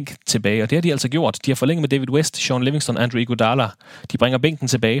her bænk tilbage, og det har de altså gjort. De har forlænget med David West, Sean Livingston, Andrew Iguodala. De bringer bænken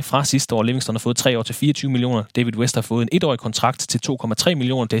tilbage fra sidste år. Livingston har fået 3 år til 24 millioner. David West har fået en 1-årig kontrakt til 2,3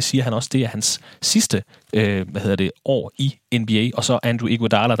 millioner. Det siger han også, det er hans sidste år i NBA. Og så Andrew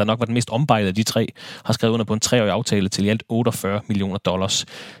Iguodala, der nok var den mest ombejlede af de 3, har skrevet under på en 3-årig aftale til i alt $48 million.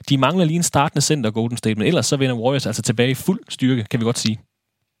 De mangler lige en startende center, Golden State, men ellers så vender Warriors altså tilbage i fuld styrke, kan vi godt sige.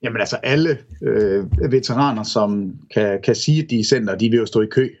 Jamen altså alle veteraner, som kan sige, at de er center, de vil jo stå i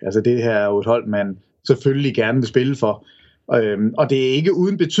kø. Altså det her er jo et hold, man selvfølgelig gerne vil spille for. Og det er ikke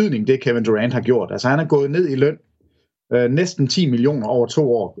uden betydning, det Kevin Durant har gjort. Altså han er gået ned i løn. Næsten 10 millioner over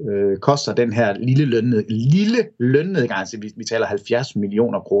 2 år koster den her lille lønnedgang. Altså vi taler 70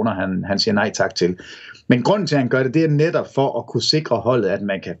 millioner kroner, han siger nej tak til. Men grunden til, at han gør det, det er netop for at kunne sikre holdet, at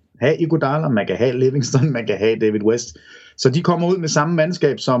man kan have Iguodala, man kan have Livingston, man kan have David West. Så de kommer ud med samme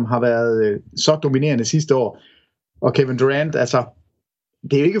mandskab, som har været så dominerende sidste år. Og Kevin Durant, altså,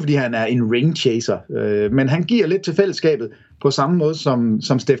 det er jo ikke, fordi han er en ring chaser, men han giver lidt til fællesskabet på samme måde,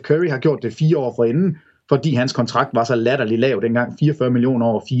 som Steph Curry har gjort det 4 år forinden, fordi hans kontrakt var så latterlig lav dengang. 44 millioner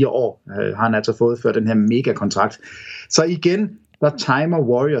over 4 år har han altså fået før den her mega-kontrakt. Så igen, der timer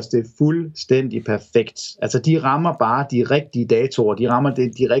Warriors det fuldstændig perfekt. Altså, de rammer bare de rigtige datoer, de rammer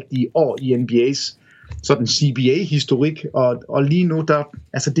de rigtige år i NBA's sådan CBA-historik, og lige nu, det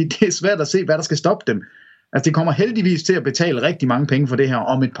er svært at se, hvad der skal stoppe dem. Altså, de kommer heldigvis til at betale rigtig mange penge for det her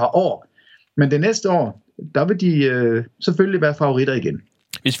om et par år. Men det næste år, der vil de selvfølgelig være favoritter igen.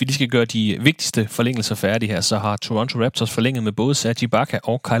 Hvis vi lige skal gøre de vigtigste forlængelser færdige her, så har Toronto Raptors forlænget med både Serge Ibaka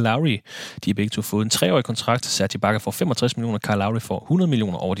og Kyle Lowry. De har begge to fået en 3-årig kontrakt. Serge Ibaka får 65 millioner, Kyle Lowry får 100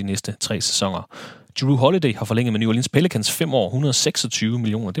 millioner over de næste 3 sæsoner. Jrue Holiday har forlænget med New Orleans Pelicans 5 år, 126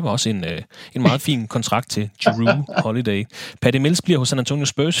 millioner. Det var også en meget fin kontrakt til Jrue Holiday. Patty Mills bliver hos San Antonio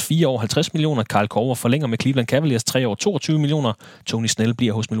Spurs 4 år, 50 millioner. Kyle Korver forlænger med Cleveland Cavaliers 3 år, 22 millioner. Tony Snell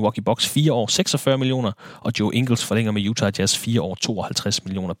bliver hos Milwaukee Bucks 4 år, 46 millioner. Og Joe Ingles forlænger med Utah Jazz 4 år, 52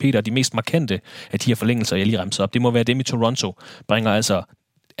 millioner. Peter, de mest markante af de her forlængelser, jeg lige remser op, det må være dem i Toronto. Bringer altså...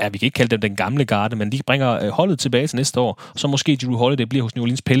 Ja, vi kan ikke kalde dem den gamle garde, men de bringer holdet tilbage til næste år. Så måske Jrue Holiday bliver hos New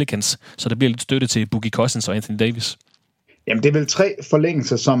Orleans Pelicans, så der bliver lidt støtte til Boogie Cousins og Anthony Davis. Jamen, det er vel 3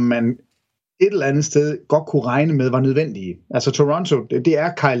 forlængelser, som man et eller andet sted godt kunne regne med var nødvendige. Altså Toronto, det er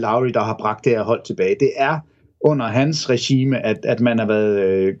Kyle Lowry, der har bragt det her hold tilbage. Det er under hans regime, at man har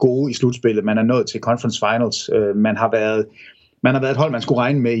været gode i slutspillet. Man er nået til Conference Finals. Man har været et hold, man skulle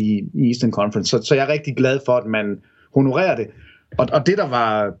regne med i Eastern Conference. Så jeg er rigtig glad for, at man honorerer det. Og det, der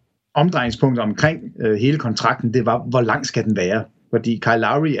var omdrejningspunktet omkring hele kontrakten, det var, hvor lang skal den være? Fordi Kyle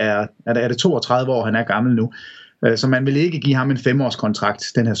Lowry er det 32 år, han er gammel nu. Så man vil ikke give ham en 5-års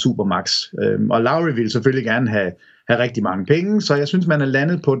kontrakt, den her Supermax. Og Lowry vil selvfølgelig gerne have rigtig mange penge, så jeg synes, man er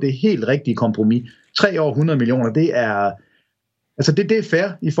landet på det helt rigtige kompromis. 3 år, 100 millioner, det er fair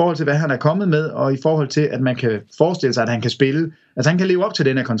i forhold til, hvad han er kommet med, og i forhold til, at man kan forestille sig, at han kan spille. Altså han kan leve op til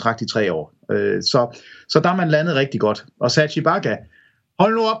den her kontrakt i 3 år. Så der er man landet rigtig godt. Og Serge Ibaka,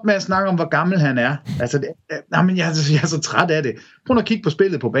 hold nu op med at snakke om, hvor gammel han er. Altså, jeg er så træt af det. Prøv at kigge på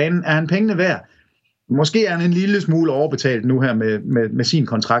spillet på banen. Er han pengene værd? Måske er han en lille smule overbetalt nu her med sin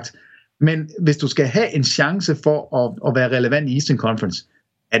kontrakt. Men hvis du skal have en chance for at være relevant i Eastern Conference,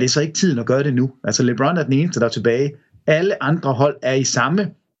 er det så ikke tiden at gøre det nu? Altså LeBron er den eneste, der er tilbage. Alle andre hold er i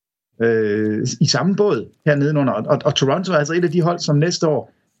samme båd her nedenunder. Og Toronto er altså et af de hold, som næste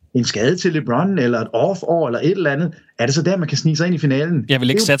år, en skade til LeBron, eller et off-år, eller et eller andet, er det så der, man kan snige sig ind i finalen? Jeg vil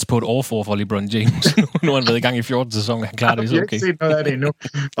ikke satse på et overfor for LeBron James. Nu har han været i gang i 14. sæson, han klarer det så okay. Jeg har ikke set noget af det endnu.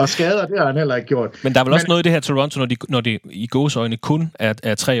 Og skader, det har han heller ikke gjort. Men der er vel også noget i det her Toronto, når det i gåseøjne kun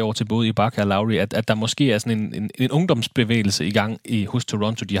er 3 år til både Ibaka og Lowry, at der måske er sådan en ungdomsbevægelse i gang hos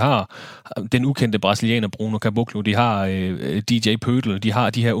Toronto. De har den ukendte brasilianer Bruno Caboclo, de har DJ Pøtl, de har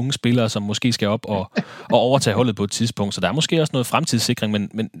de her unge spillere, som måske skal op og overtage holdet på et tidspunkt. Så der er måske også noget fremtidssikring,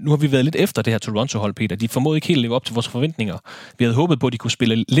 men nu har vi været lidt efter det her Toronto-hold, Peter. De formåede ikke helt at leve op til vores forventninger. Vi havde håbet på, at de kunne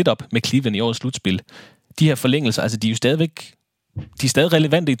spille lidt op med Cleveland i årets slutspil. De her forlængelser, altså de er jo stadig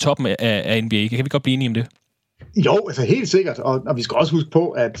relevante i toppen af NBA. Kan vi godt blive enige om det? Jo, altså helt sikkert. Og vi skal også huske på,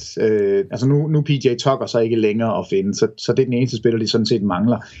 at nu PJ Tucker så ikke længere at finde, så det er den eneste spiller, de sådan set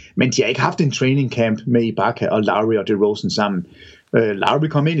mangler. Men de har ikke haft en training camp med Ibaka og Lowry og DeRozan sammen. Lowry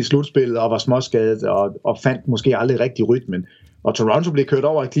kom ind i slutspillet og var småskadet og fandt måske aldrig rigtig rytmen. Og Toronto blev kørt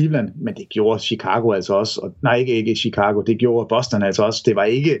over i Cleveland, men det gjorde Chicago altså også. Nej, ikke Chicago, det gjorde Boston altså også. Det var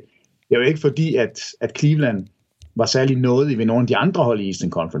ikke fordi, at Cleveland var særlig noget ved nogle af de andre hold i Eastern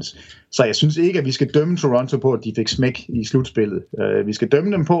Conference. Så jeg synes ikke, at vi skal dømme Toronto på, at de fik smæk i slutspillet. Vi skal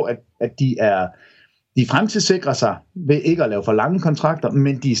dømme dem på, at de fremtidssikrer sig ved ikke at lave for lange kontrakter,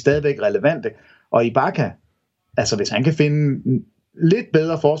 men de er stadigvæk relevante. Og Ibaka, altså hvis han kan finde lidt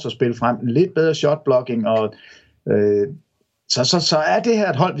bedre forsvarsspil frem, lidt bedre shotblocking, og så er det her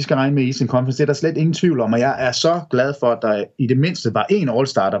et hold, vi skal regne med i Eastern Conference. Det er der slet ingen tvivl om, og jeg er så glad for, at der i det mindste var en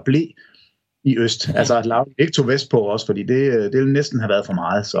All-Star, der blev i øst. Altså at Lowry ikke tog vest på os, fordi det ville næsten have været for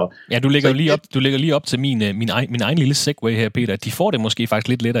meget. Så. Ja, du lægger lige op til min egen lille segway her, Peter. De får det måske faktisk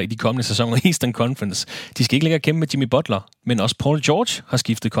lidt lettere i de kommende sæsoner i Eastern Conference. De skal ikke længere kæmpe med Jimmy Butler, men også Paul George har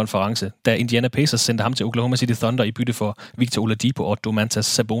skiftet konference, da Indiana Pacers sendte ham til Oklahoma City Thunder i bytte for Victor Oladipo og Domantas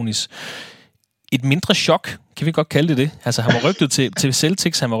Sabonis. Et mindre chok, kan vi godt kalde det. Altså, han var rygtet til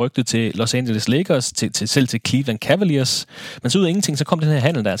Celtics, han var rygtet til Los Angeles Lakers, selv til Cleveland Cavaliers. Men så ud af ingenting, så kom den her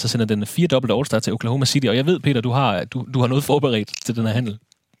handel, der altså sender den 4-dobbelt All-Star til Oklahoma City. Og jeg ved, Peter, du har noget forberedt til den her handel.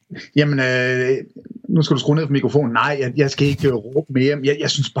 Jamen, nu skal du skrue ned på mikrofonen. Nej, jeg skal ikke råbe mere. Jeg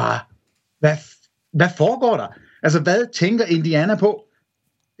synes bare, hvad foregår der? Altså, hvad tænker Indiana på?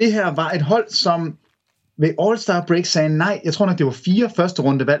 Det her var et hold, som ved All-Star Break sagde nej. Jeg tror nok, det var 4 første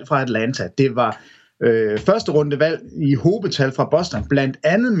rundevalg fra Atlanta. Det var første rundevalg i hobetal fra Boston, blandt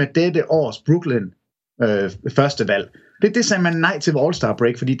andet med dette års Brooklyn første valg. Det sagde man nej til ved All-Star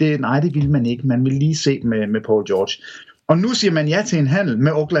Break, fordi det ville man ikke. Man ville lige se med Paul George. Og nu siger man ja til en handel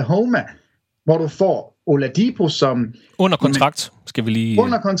med Oklahoma, hvor du får Oladipo som... Under kontrakt, skal vi lige...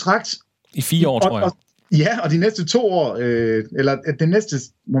 Under kontrakt. I 4 år, tror jeg. Ja, og de næste 2 år, eller det næste...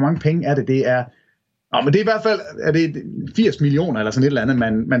 Hvor mange penge er det? Det er... men det er i hvert fald 80 millioner eller sådan et eller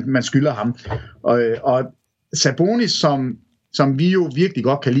andet, man skylder ham. Og Sabonis, som vi jo virkelig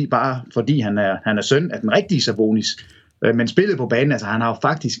godt kan lide, bare fordi han er søn af den rigtige Sabonis, men spillet på banen, altså han har jo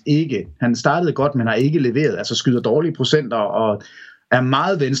faktisk ikke, han startede godt, men har ikke leveret, altså skyder dårlige procenter og er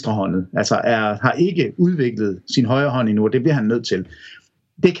meget venstrehåndet, altså har ikke udviklet sin højre hånd endnu, og det bliver han nødt til.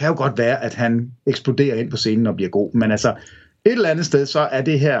 Det kan jo godt være, at han eksploderer ind på scenen og bliver god, men altså et eller andet sted, så er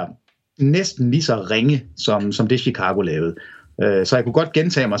det her næsten lige så ringe, som det Chicago lavede. Så jeg kunne godt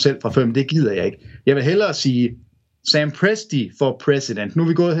gentage mig selv fra før, men det gider jeg ikke. Jeg vil hellere sige Sam Presti for president. Nu er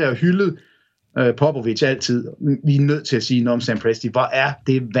vi gået her og hyldet Popovich altid. Vi er nødt til at sige noget om Sam Presti. Hvor er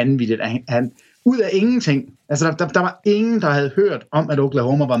det vanvittigt. Han ud af ingenting. Altså der var ingen, der havde hørt om, at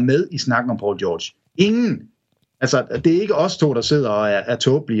Oklahoma var med i snakken om Paul George. Ingen. Altså det er ikke os to, der sidder og er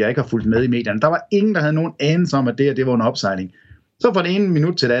tåbelige og ikke har fulgt med i medierne. Der var ingen, der havde nogen anelse om, at det var en opsejling. Så fra det ene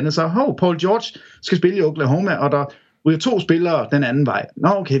minut til det andet, så Paul George skal spille i Oklahoma, og der ryger 2 spillere den anden vej. Nå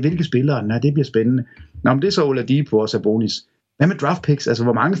okay, hvilke spillere? Nej, det bliver spændende. Nå, men det er så Oladipo og Sabonis. Hvad med draft picks? Altså,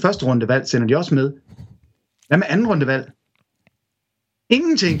 hvor mange første rundevalg sender de også med? Hvad med anden rundevalg?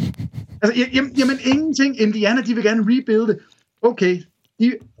 Ingenting. Altså, jamen ingenting. Indiana, de vil gerne rebuilde. Okay,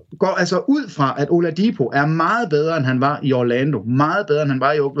 de går altså ud fra, at Oladipo er meget bedre, end han var i Orlando. Meget bedre, end han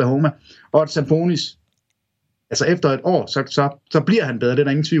var i Oklahoma. Og at Sabonis, altså efter et år, så bliver han bedre, det er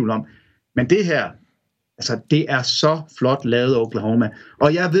der ingen tvivl om. Men det her, altså det er så flot lavet Oklahoma.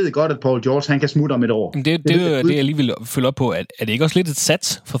 Og jeg ved godt, at Paul George, han kan smutte om et år. Det jeg lige vil følge op på, er det ikke også lidt et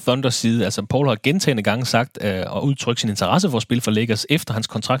sats fra Thunders side? Altså Paul har gentagne gange sagt og udtrykt sin interesse for at spille for Lakers, efter hans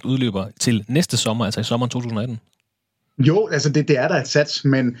kontrakt udløber til næste sommer, altså i sommeren 2018. Jo, altså det er der et sats,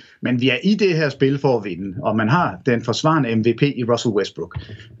 men vi er i det her spil for at vinde, og man har den forsvarende MVP i Russell Westbrook.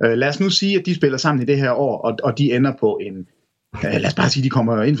 Lad os nu sige, at de spiller sammen i det her år, og de ender på en... lad os bare sige, at de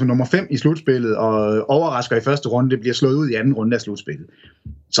kommer ind for nummer 5 i slutspillet, og overrasker i første runde, det bliver slået ud i anden runde af slutspillet.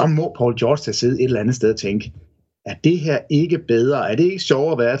 Så må Paul George til at sidde et eller andet sted og tænke, er det her ikke bedre? Er det ikke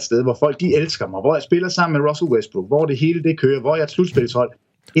sjovere at være et sted, hvor folk de elsker mig, hvor jeg spiller sammen med Russell Westbrook, hvor det hele det kører, hvor jeg er et slutspilshold,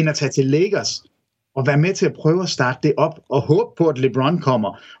 end at tage til Lakers og være med til at prøve at starte det op, og håbe på, at LeBron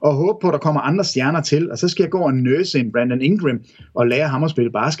kommer, og håbe på, at der kommer andre stjerner til, og så skal jeg gå og nøse en Brandon Ingram, og lære ham at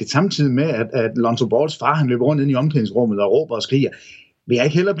spille basket, samtidig med, at Lonzo Balls far, han løber rundt ind i omklædningsrummet og råber og skriger. Vil jeg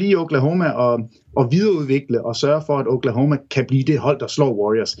ikke hellere blive i Oklahoma og videreudvikle, og sørge for, at Oklahoma kan blive det hold, der slår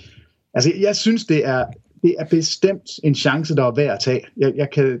Warriors? Altså, jeg synes, det er bestemt en chance, der er værd at tage.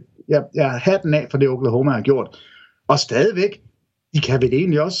 Jeg har den af for det, Oklahoma har gjort. Og stadigvæk, de kan vel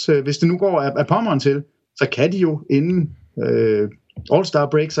egentlig også, hvis det nu går af pommeren til, så kan de jo inden All-Star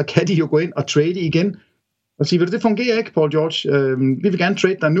break, så kan de jo gå ind og trade igen, og sige, det fungerer ikke, Paul George. Vi vil gerne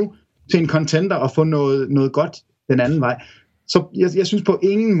trade dig nu til en contender og få noget godt den anden vej. Så jeg synes på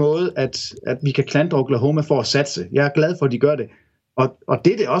ingen måde, at vi kan klandre Oklahoma for at satse. Jeg er glad for, at de gør det. Og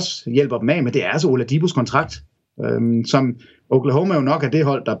det også hjælper dem af med, det er altså Oladipos kontrakt, som Oklahoma jo nok er det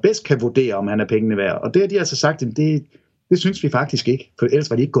hold, der bedst kan vurdere, om han er pengene værd. Og det har de altså sagt, det synes vi faktisk ikke, for ellers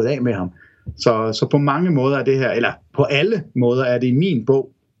var de ikke gået af med ham. Så på mange måder er det her, eller på alle måder er det i min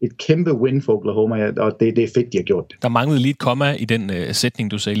bog, et kæmpe win for Oklahoma, og det er fedt, de har gjort det. Der manglede lige et komma i den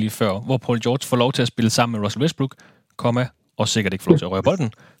sætning, du sagde lige før, hvor Paul George får lov til at spille sammen med Russell Westbrook, komma, og sikkert ikke får lov til at røre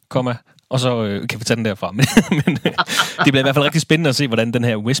bolden, komma, og så kan vi tage den derfra. Men det bliver i hvert fald rigtig spændende at se, hvordan den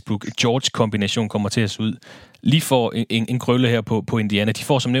her Westbrook-George-kombination kommer til at se ud. Lige for en krølle her på Indiana. De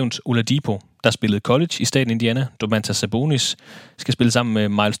får som nævnt Oladipo, der spillede college i staten Indiana. Domantas Sabonis skal spille sammen med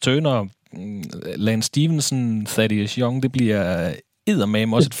Miles Turner, Lance Stevenson, Thaddeus Young. Det bliver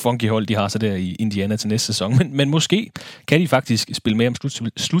eddermame også et funky hold, de har så der i Indiana til næste sæson. Men måske kan de faktisk spille med om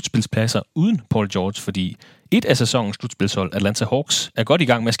slutspilspladser uden Paul George, fordi et af sæsonens slutspilshold, Atlanta Hawks, er godt i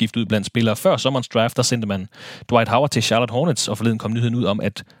gang med at skifte ud blandt spillere. Før sommerens draft, der sendte man Dwight Howard til Charlotte Hornets, og forleden kom nyheden ud om,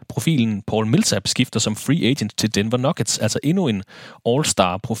 at profilen Paul Millsap skifter som free agent til Denver Nuggets, altså endnu en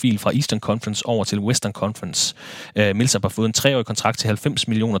all-star-profil fra Eastern Conference over til Western Conference. Millsap har fået en 3-årig kontrakt til $90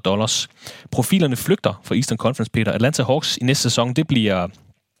 million. Profilerne flygter fra Eastern Conference, Peter. Atlanta Hawks i næste sæson, det bliver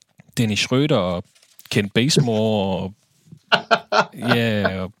Dennis Schröder og Kent Bazemore og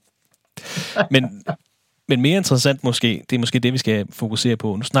ja, men mere interessant måske, det er måske det, vi skal fokusere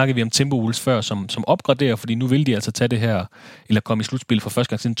på. Nu snakker vi om Timberwolves før, som opgraderer, fordi nu vil de altså tage det her, eller komme i slutspil for første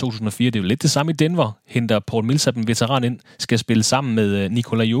gang siden 2004. Det er jo lidt det samme i Denver. Henter Paul Millsap, en veteran ind, skal spille sammen med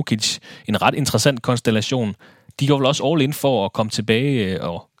Nikola Jokic. En ret interessant konstellation. De går vel også all in for at komme tilbage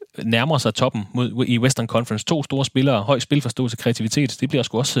og nærmer sig toppen i Western Conference. 2 store spillere, høj spilforståelse, kreativitet. Det bliver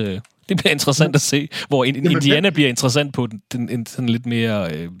sgu også det bliver interessant at se, hvor Indiana bliver interessant på en sådan lidt mere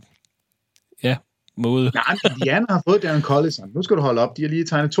måde. Nej, Indiana har fået Darren Collison. Nu skal du holde op. De har lige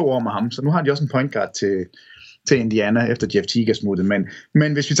tegnet 2 år med ham, så nu har de også en point guard til Indiana, efter Jeff Teague er smuttet.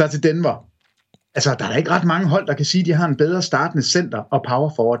 Men hvis vi tager til Denver, altså der er ikke ret mange hold, der kan sige, at de har en bedre startende center og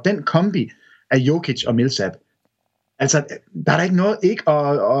power forward. Den kombi af Jokic og Millsap, altså der er der ikke noget ikke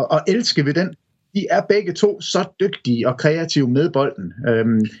at elske ved den. De er begge to så dygtige og kreative med bolden.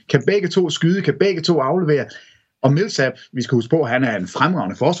 Kan begge to skyde, kan begge to aflevere. Og Millsap, vi skal huske på, han er en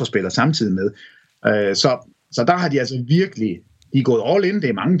fremragende forsvarsspiller samtidig med. Så der har de altså virkelig, de er gået all in, det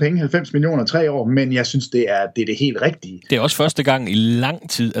er mange penge, 90 millioner 3 år, men jeg synes, det er det helt rigtige. Det er også første gang i lang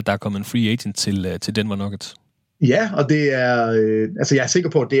tid, at der er kommet en free agent til Denver Nuggets. Ja, og det er, altså jeg er sikker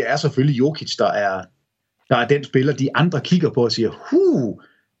på, at det er selvfølgelig Jokic, der er den spiller, de andre kigger på og siger,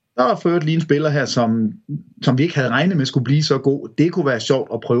 der er ført lige en spiller her, som vi ikke havde regnet med skulle blive så god. Det kunne være sjovt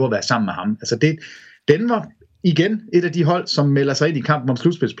at prøve at være sammen med ham. Altså Denver, igen et af de hold, som melder sig ind i kampen om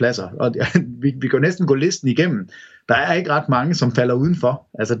slutspilspladser, og vi kan næsten gå listen igennem. Der er ikke ret mange, som falder udenfor.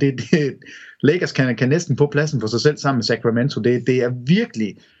 Altså Lakers kan næsten få pladsen for sig selv sammen med Sacramento. Det er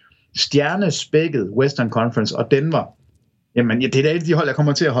virkelig stjernespækket Western Conference, og Denver, jamen det er et af de hold, jeg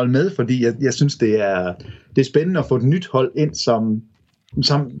kommer til at holde med, fordi jeg synes, det er spændende at få et nyt hold ind,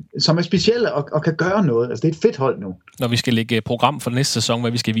 som er specielle og kan gøre noget. Altså, det er et fedt hold nu. Når vi skal lægge program for næste sæson,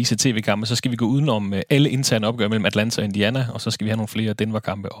 hvad vi skal vise tv-kampe, så skal vi gå udenom alle interne opgør mellem Atlanta og Indiana, og så skal vi have nogle flere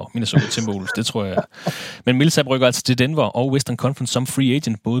Denver-kampe og Minnesota Timberwolves, det tror jeg. Men Millsap rykker altså til Denver og Western Conference som free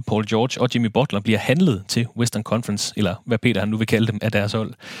agent. Både Paul George og Jimmy Butler bliver handlet til Western Conference, eller hvad Peter han nu vil kalde dem, af deres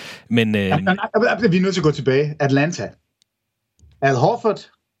hold. Men vi er nødt til at gå tilbage. Atlanta. Al Horford,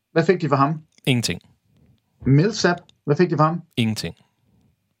 hvad fik de for ham? Ingenting. Millsap, hvad fik de for ham? Ingenting.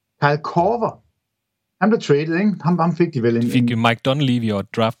 Kyle Korver, han blev traded, ikke? Ham fik de vel en... De fik Mike Dunleavy og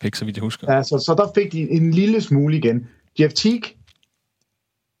et draft pick, så vidt jeg husker. Ja, så der fik de en lille smule igen. Jeff Teague,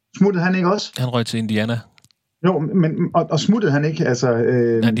 smuttede han ikke også? Han røg til Indiana. Jo, men og smuttede han ikke? Altså,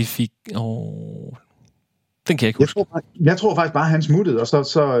 nej, de fik... Den kan jeg ikke huske. Jeg tror faktisk bare, han smuttede, og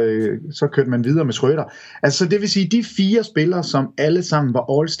så kørte man videre med Schröder. Altså, det vil sige, de 4 spillere, som alle sammen var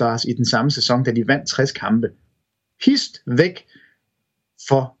All-Stars i den samme sæson, da de vandt 60 kampe, hist væk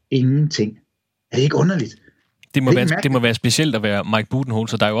for ingenting. Er det ikke underligt? Det må være specielt at være Mike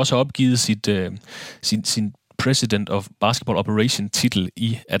Budenholzer, der jo også har opgivet sin President of Basketball Operation titel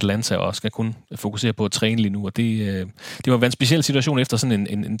i Atlanta, og skal kun fokusere på at træne lige nu, og det må være en speciel situation efter sådan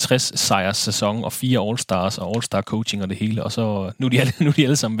en 60-sejrs sæson, og 4 All-Stars, og All-Star coaching og det hele, og så nu er de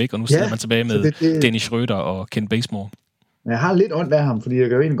alle sammen væk, og nu sidder man tilbage med Dennis Schröder og Ken Bazemore. Jeg har lidt ondt af ham, fordi jeg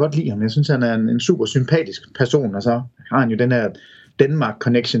kan jo egentlig godt lide ham. Jeg synes, han er en super sympatisk person, og så har han jo den her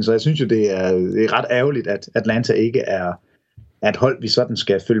Denmark-connection, så jeg synes jo, det er ret ærgerligt, at Atlanta ikke er et hold, vi sådan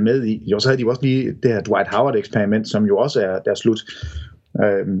skal følge med i. Jo, så havde de også lige det her Dwight Howard-eksperiment, som jo også er der slut.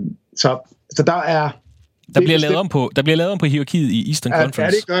 Så der er... Der bliver lavet om på hierarkiet i Eastern Conference. Ja,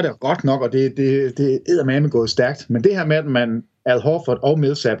 det gør det godt nok, og det er eddermame gået stærkt. Men det her med, at man Al Horford og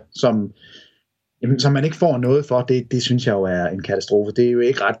Millsap, som man ikke får noget for, det synes jeg jo er en katastrofe. Det er jo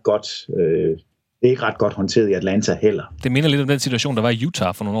ikke ret godt... Det er ikke ret godt håndteret i Atlanta heller. Det minder lidt om den situation, der var i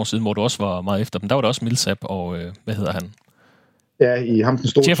Utah for nogle år siden, hvor du også var meget efter dem. Der var der også Millsap og, hvad hedder han? Ja, i ham den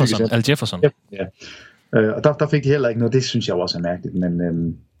store Al Jefferson. Ja. Og der fik de heller ikke noget. Det synes jeg også er mærkeligt.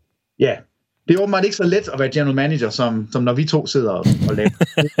 Men ja, det er åbenbart ikke så let at være general manager, som når vi to sidder og laver.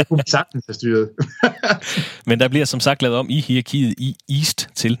 Det kunne vi sagtens have styret. Men der bliver som sagt lavet om i hierarkiet i East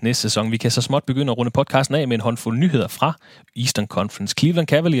til næste sæson. Vi kan så småt begynde at runde podcasten af med en håndfuld nyheder fra Eastern Conference. Cleveland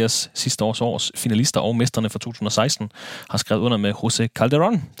Cavaliers, sidste års finalister og mesterne for 2016, har skrevet under med Jose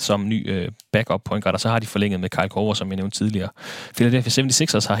Calderon som ny backup point guard, og så har de forlænget med Kyle Korver, som jeg nævnte tidligere. Philadelphia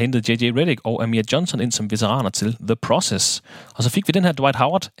 76ers har hentet J.J. Redick og Amir Johnson ind som veteraner til The Process. Og så fik vi den her Dwight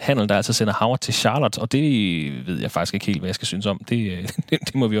Howard-handel, der altså sender Howard til Charlotte, og det ved jeg faktisk ikke helt, hvad jeg skal synes om. Det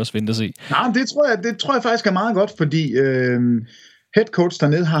må vi også vente og se. Nej, det tror jeg faktisk er meget godt, fordi head coach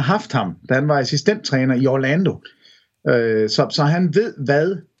dernede har haft ham, da han var assistenttræner i Orlando. Så han ved,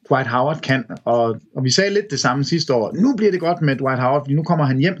 hvad Dwight Howard kan, og vi sagde lidt det samme sidste år. Nu bliver det godt med Dwight Howard, fordi nu kommer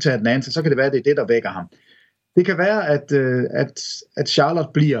han hjem til Atlanta, så kan det være, det er det, der vækker ham. Det kan være, at Charlotte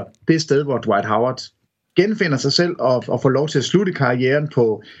bliver det sted, hvor Dwight Howard genfinder sig selv og får lov til at slutte karrieren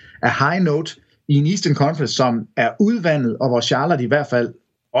på a high note i en Eastern Conference, som er udvandet, og hvor Charlotte i hvert fald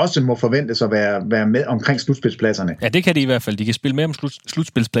også må forventes at være med omkring slutspilspladserne. Ja, det kan de i hvert fald. De kan spille med om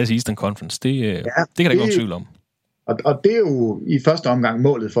slutspilsplads i Eastern Conference. Det kan der ikke være tvivl om. Og det er jo i første omgang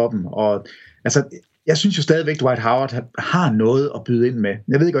målet for dem. Og altså, jeg synes jo stadigvæk, Dwight Howard har noget at byde ind med.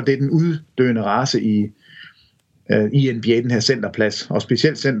 Jeg ved godt, det er den uddøende race i NBA, den her centerplads, og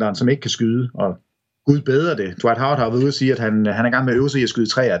specielt centeren, som ikke kan skyde, og Gud bedre det. Dwight Howard har været ude og sige, at han er i gang med at øve sig i at skyde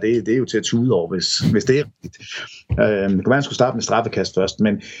træer. Det er jo til at tude over, hvis det er rigtigt. Det kan være, han skulle starte med straffekast først,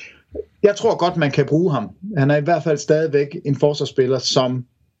 men jeg tror godt, man kan bruge ham. Han er i hvert fald stadigvæk en forsvarsspiller, som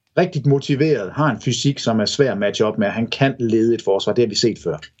rigtig motiveret, har en fysik, som er svær at matche op med. Han kan lede et forsvar, det har vi set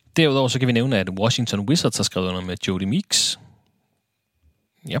før. Derudover så kan vi nævne, at Washington Wizards har skrevet under med Jody Meeks.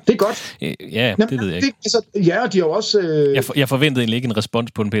 Ja. Det er godt. Ja, det ved jeg ikke. Ja, og de har også... Jeg forventede egentlig ikke en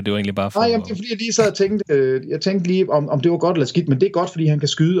respons på den, det var egentlig bare for... Nej, jamen, det er fordi, jeg lige sad og tænkte, jeg tænkte lige, om det var godt eller skidt, men det er godt, fordi han kan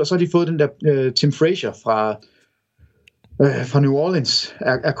skyde, og så har de fået den der Tim Frazier fra New Orleans,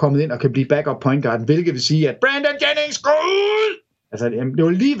 er kommet ind og kan blive backup point guard, hvilket vil sige, at Brandon Jennings går ud! Altså, det var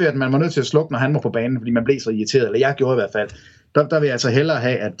lige ved, at man var nødt til at slukke, når han var på banen, fordi man blev så irriteret, eller jeg gjorde i hvert fald. Der vil jeg altså hellere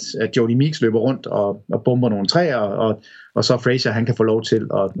have, at Jody Meeks løber rundt og bomber nogle træer, og så Frazier, han kan få lov til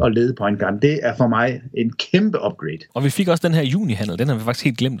at lede point guard. Det er for mig en kæmpe upgrade. Og vi fik også den her junihandel, den har vi faktisk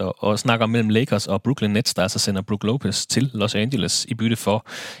helt glemt at snakke om mellem Lakers og Brooklyn Nets, der altså sender Brook Lopez til Los Angeles i bytte for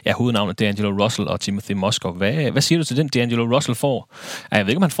hovednavnet D'Angelo Russell og Timothy Moskov. Hvad siger du til den, D'Angelo Russell får? Jeg ved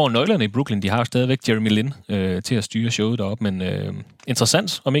ikke, om han får nøglerne i Brooklyn. De har jo stadigvæk Jeremy Lin til at styre showet deroppe, men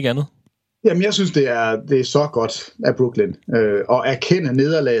interessant, om ikke andet. Jamen, jeg synes, det er så godt af Brooklyn at erkende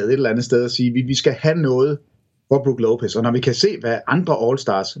nederlaget et eller andet sted og sige, vi skal have noget for Brook Lopez. Og når vi kan se, hvad andre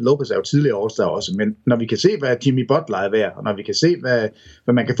All-Stars, Lopez er jo tidligere All-Star også, men når vi kan se, hvad Jimmy Butler er værd, og når vi kan se,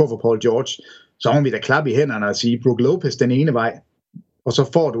 hvad man kan få for Paul George, så må vi da klappe i hænderne og sige, Brook Lopez den ene vej, og så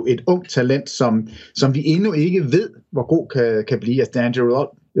får du et ungt talent, som vi endnu ikke ved, hvor god kan blive. Altså,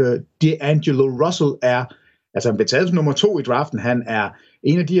 D'Angelo Russell er, altså han blev taget som nummer 2 i draften, han er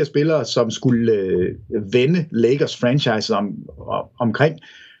en af de her spillere, som skulle vende Lakers franchise omkring.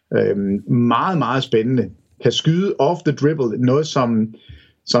 Meget, meget spændende. Kan skyde off the dribble, noget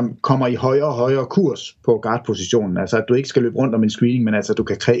som kommer i højere og højere kurs på guard-positionen. Altså at du ikke skal løbe rundt om en screening, men altså du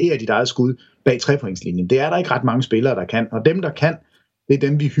kan kreere dit eget skud bag trepointslinjen. Det er der ikke ret mange spillere, der kan. Og dem, der kan, det er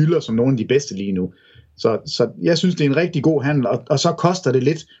dem, vi hylder som nogle af de bedste lige nu. Så jeg synes, det er en rigtig god handel, og så koster det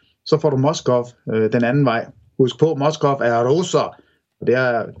lidt, så får du Moskov den anden vej. Husk på, Moskov er russer, og det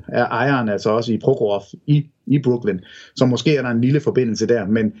er ejeren altså også i Prokhorov i Brooklyn, så måske er der en lille forbindelse der,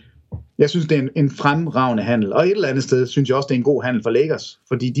 men jeg synes, det er en fremragende handel, og et eller andet sted synes jeg også, det er en god handel for Lakers,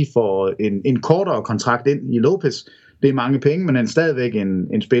 fordi de får en kortere kontrakt ind i Lopez. Det er mange penge, men han er stadigvæk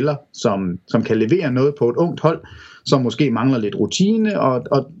en spiller, som kan levere noget på et ungt hold, som måske mangler lidt rutine,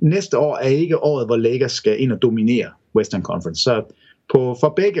 og næste år er ikke året, hvor Lakers skal ind og dominere Western Conference. Så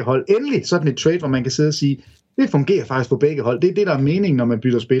for begge hold, endelig sådan et trade, hvor man kan sidde og sige, det fungerer faktisk på begge hold. Det er det, der er meningen, når man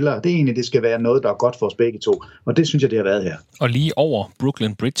bytter spillere. Det er egentlig, det skal være noget, der er godt for os begge to. Og det synes jeg, det har været her. Og lige over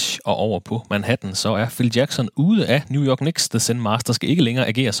Brooklyn Bridge og over på Manhattan, så er Phil Jackson ude af New York Knicks. The Zen Master skal ikke længere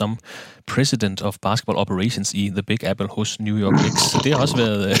agere som President of Basketball Operations i The Big Apple hos New York Knicks. Så det har også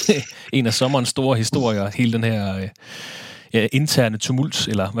været en af sommerens store historier. Hele den her interne tumult,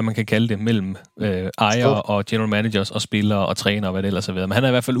 eller hvad man kan kalde det, mellem ejere og general managers og spillere og trænere og hvad det ellers har været. Men han er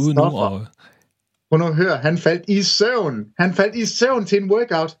i hvert fald ude nu. Og prøv nu at høre, han faldt i søvn. Han faldt i søvn til en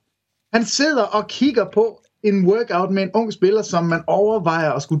workout. Han sidder og kigger på en workout med en ung spiller, som man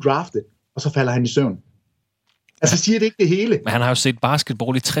overvejer at skulle drafte, og så falder han i søvn. Altså siger det ikke det hele. Men han har jo set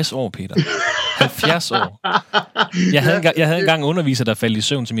basketball i 60 år, Peter. 70 år. Jeg havde engang underviser, der faldt i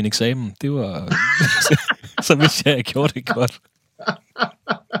søvn til min eksamen. Det var så hvis jeg gjorde det godt.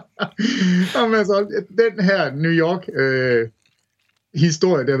 Jamen, altså, den her New York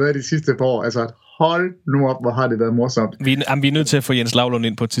historie, der har været de sidste par år, altså hold nu op, hvor har det været morsomt. Vi er nødt til at få Jens Lavlund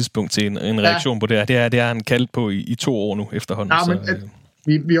ind på et tidspunkt til en reaktion på det her. Det har han kaldt på i 2 år nu efterhånden. Ja,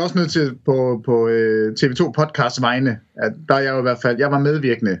 men vi er også nødt til på TV2 podcast vegne, at der er jeg jo i hvert fald, jeg var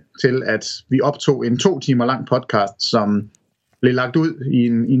medvirkende til, at vi optog en 2 timer lang podcast, som blev lagt ud i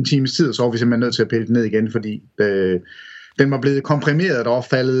en times tid, og så var vi simpelthen nødt til at pille den ned igen, fordi den var blevet komprimeret, der var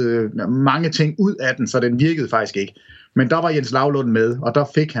faldet mange ting ud af den, så den virkede faktisk ikke. Men der var Jens Lavlund med, og der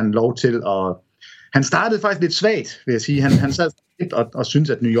fik han lov til at... Han startede faktisk lidt svagt, vil jeg sige. Han sad lidt og syntes,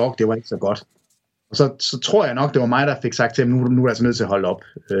 at New York, det var ikke så godt. Og så tror jeg nok, det var mig, der fik sagt til ham, nu er du altså nødt til at holde op,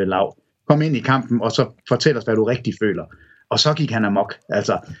 Lav. Kom ind i kampen, og så fortæl os, hvad du rigtig føler. Og så gik han amok.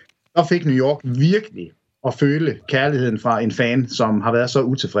 Altså, der fik New York virkelig at føle kærligheden fra en fan, som har været så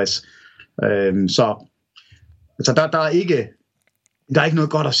utilfreds. Så der er ikke... Der er ikke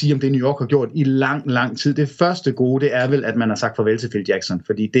noget godt at sige om det, New York har gjort i lang tid. Det første gode, det er vel, at man har sagt farvel til Phil Jackson,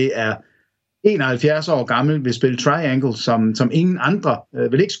 fordi det er 71 år gammel, vil spille triangle, som ingen andre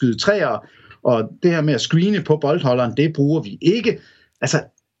vil ikke skyde træer, og det her med at screene på boldholderen, det bruger vi ikke. Altså,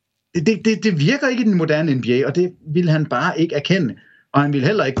 det virker ikke i den moderne NBA, og det vil han bare ikke erkende, og han vil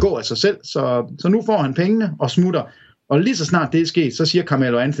heller ikke gå af sig selv, så nu får han pengene og smutter, og lige så snart det er sket, så siger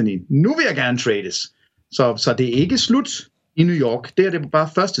Carmelo Anthony, nu vil jeg gerne trades. Så det er ikke slut i New York. Det er det bare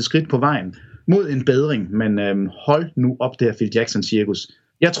første skridt på vejen mod en bedring, men hold nu op det her Phil Jackson-cirkus.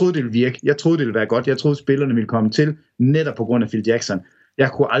 Jeg troede, det ville virke. Jeg troede, det ville være godt. Jeg troede, spillerne ville komme til, netop på grund af Phil Jackson.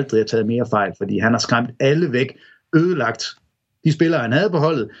 Jeg kunne aldrig have taget mere fejl, fordi han har skræmt alle væk, ødelagt de spillere, han havde på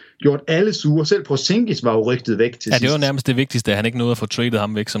holdet, gjort alle sure. Selv Porzingis var jo rygtet væk til sidst. Det var nærmest det vigtigste, at han ikke nåede at få traded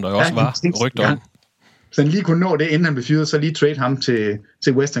ham væk, som der også var rygter om. Så han lige kunne nå det, inden han blev fyret, så lige trade ham til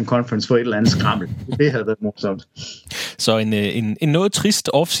Western Conference for et eller andet skrammel. Det havde været morsomt. Så en noget trist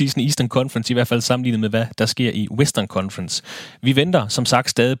offseason i Eastern Conference, i hvert fald sammenlignet med, hvad der sker i Western Conference. Vi venter, som sagt,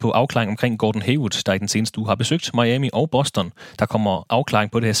 stadig på afklaring omkring Gordon Hayward, der i den seneste uge har besøgt Miami og Boston. Der kommer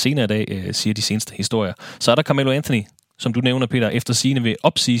afklaring på det her senere i dag, siger de seneste historier. Så er der Carmelo Anthony, som du nævner, Peter, efter sigende vil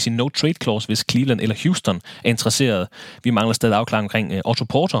opsige sin no-trade clause, hvis Cleveland eller Houston er interesseret. Vi mangler stadig afklaring omkring Otto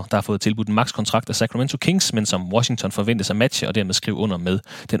Porter, der har fået tilbudt en max-kontrakt af Sacramento Kings, men som Washington forventes at matche, og dermed skrive under med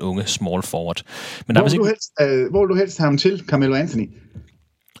den unge small forward. Men hvor vil du helst have ham til, Carmelo Anthony?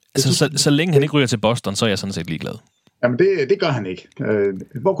 Altså, så længe han ikke ryger til Boston, så er jeg sådan set ligeglad. Jamen, det gør han ikke.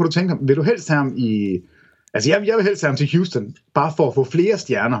 Hvor kunne du tænke ham? Vil du helst have ham i... Altså, jeg vil helst have ham til Houston, bare for at få flere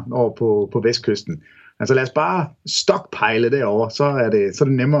stjerner over på vestkysten. Altså lad os bare stockpile derovre, så er det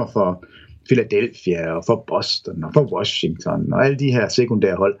nemmere for Philadelphia og for Boston og for Washington og alle de her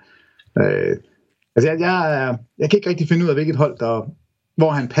sekundære hold. Jeg kan ikke rigtig finde ud af, hvilket hold,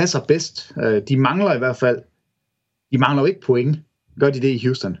 hvor han passer bedst. De mangler i hvert fald, de mangler jo ikke point. Gør de det i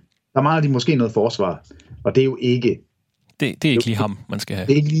Houston? Der mangler de måske noget forsvar, og det er jo ikke... Det er ikke lige ham, man skal have.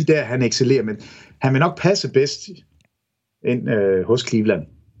 Det er ikke lige der, han excellerer, men han vil nok passe bedst ind hos Cleveland.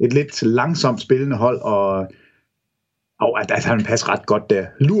 Et lidt langsomt spillende hold, og at han passer ret godt der.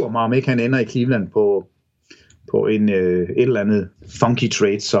 Lurer mig, om ikke han ender i Cleveland på på et eller andet funky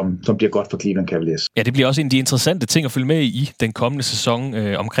trade, som bliver godt for Cleveland Cavaliers. Ja, det bliver også en af de interessante ting at følge med i den kommende sæson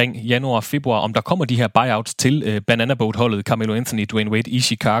omkring januar og februar, om der kommer de her buyouts til Banana Boat-holdet, Carmelo Anthony, Dwayne Wade i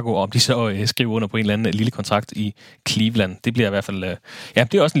Chicago, og om de så skriver under på en eller anden lille kontrakt i Cleveland. Det bliver i hvert fald,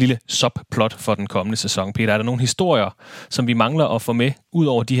 det er også en lille subplot for den kommende sæson. Peter, er der nogle historier, som vi mangler at få med, ud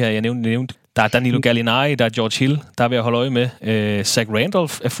over de her, jeg nævnte? Der er Danilo Gallinari, der er George Hill, der er ved at holde øje med. Zach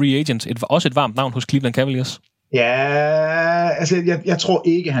Randolph er free agent, også et varmt navn hos Cleveland Cavaliers. Ja, altså jeg tror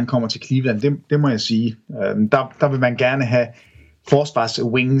ikke, han kommer til Cleveland, det må jeg sige. Der vil man gerne have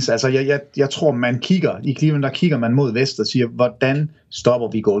forsvarswings. Altså jeg tror, man kigger i Cleveland, der kigger man mod vest og siger, hvordan stopper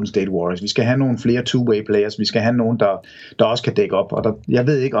vi Golden State Warriors? Vi skal have nogle flere two-way players, vi skal have nogen, der også kan dække op. Og jeg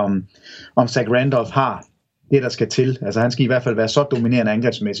ved ikke, om Zach Randolph har det, der skal til. Altså han skal i hvert fald være så dominerende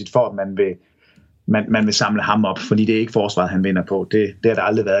angrebsmæssigt, for at man vil samle ham op, fordi det er ikke forsvaret, han vinder på. Det har der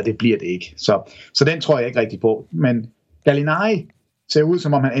aldrig været, det bliver det ikke. Så den tror jeg ikke rigtig på. Men Gallinari ser ud,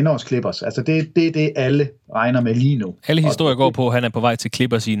 som om han ender hos Clippers. Altså det er det, alle regner med lige nu. Alle historier går på, at han er på vej til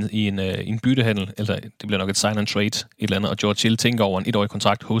Clippers i en byttehandel, eller det bliver nok et sign and trade, et eller andet, og George Hill tænker over en 1-årig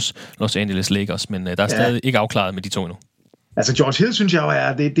kontrakt hos Los Angeles Lakers, men der er stadig ikke afklaret med de to endnu. Altså George Hill, synes jeg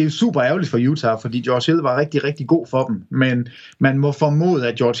jo det er super ærgerligt for Utah, fordi George Hill var rigtig, rigtig god for dem, men man må formode,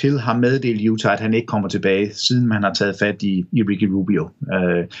 at George Hill har meddelt Utah, at han ikke kommer tilbage, siden man har taget fat i Ricky Rubio.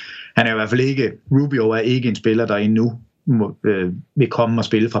 Han er i hvert fald ikke, Rubio er ikke en spiller, der endnu vil komme og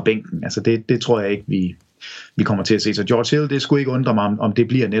spille fra bænken. Altså det tror jeg ikke, vi kommer til at se. Så George Hill, det skulle ikke undre mig, om det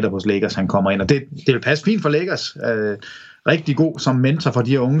bliver netop hos Lakers, han kommer ind. Og det vil passe fint for Lakers. Rigtig god som mentor for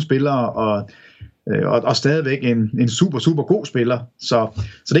de her unge spillere, og stadigvæk en super, super god spiller. Så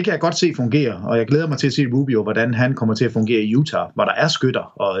det kan jeg godt se fungere, og jeg glæder mig til at se Rubio, hvordan han kommer til at fungere i Utah, hvor der er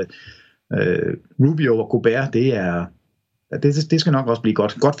skytter, og Rubio og Gobert, det skal nok også blive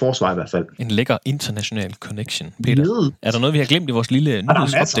godt forsvar i hvert fald. En lækker international connection, Peter. Er der noget, vi har glemt i vores lille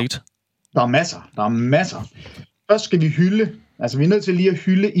nyhedsupdate? Der er masser. Først skal vi hylde, altså vi er nødt til lige at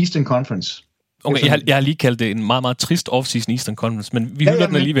hylde Eastern Conference. Okay, jeg har lige kaldt det en meget, meget trist off-season Eastern Conference, men vi hylder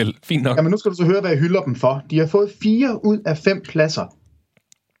den alligevel. Fint nok. Jamen nu skal du så høre, hvad jeg hylder dem for. De har fået 4 ud af 5 pladser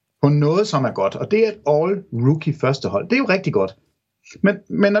på noget, som er godt, og det er et all-rookie første hold. Det er jo rigtig godt.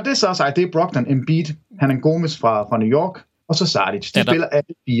 Men når det så er sagt, det er Brogdon, Embiid, Hernan Gomez fra New York, og så Saric. De spiller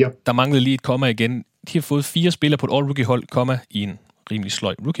alle 4. Der manglede lige et komma igen. De har fået 4 spillere på et all-rookie-hold, komma i en rimelig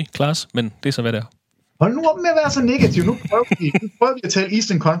sløj rookie-class, men det er så, hvad det er. Hold nu op med at være så negativ. Nu prøver vi at tale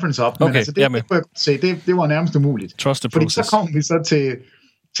Eastern Conference op, men okay, altså, det kunne jeg godt se. Det var nærmest umuligt. Trust the process. Fordi så kom vi så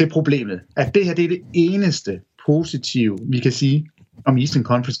til problemet, at det her det er det eneste positive, vi kan sige om Eastern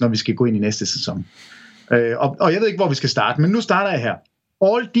Conference, når vi skal gå ind i næste sæson. Og jeg ved ikke, hvor vi skal starte, men nu starter jeg her.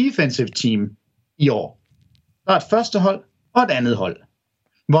 All Defensive Team i år. Der er et første hold og et andet hold.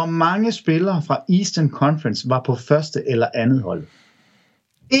 Hvor mange spillere fra Eastern Conference var på første eller andet hold?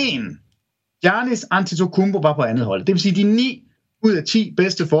 1. Giannis Antetokounmpo var på andet hold. Det vil sige, de 9 ud af 10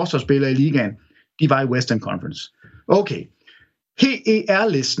 bedste forsvarsspillere i ligaen, de var i Western Conference. Okay.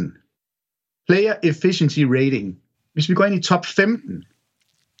 PER-listen. Player Efficiency Rating. Hvis vi går ind i top 15,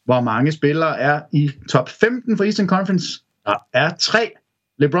 hvor mange spillere er i top 15 for Eastern Conference? Der er 3.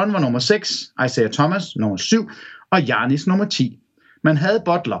 LeBron var nummer 6, Isaiah Thomas nummer 7, og Giannis nummer 10. Man havde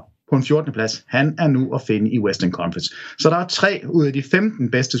Butler på en 14. plads. Han er nu at finde i Western Conference. Så der er 3 ud af de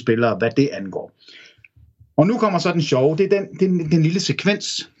 15 bedste spillere, hvad det angår. Og nu kommer så den sjove. Det er den lille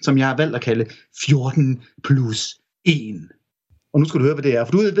sekvens, som jeg har valgt at kalde 14 plus 1. Og nu skal du høre, hvad det er,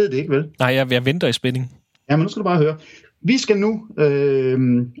 for du ved det ikke, vel? Nej, jeg venter i spænding. Ja, men nu skal du bare høre. Vi skal nu...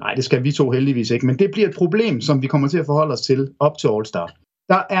 nej, det skal vi to heldigvis ikke, men det bliver et problem, som vi kommer til at forholde os til op til All-Star.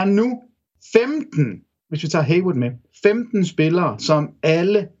 Der er nu 15, hvis vi tager Hayward med, 15 spillere, som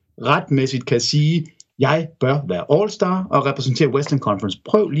alle retmæssigt kan sige, jeg bør være All-Star og repræsentere Western Conference.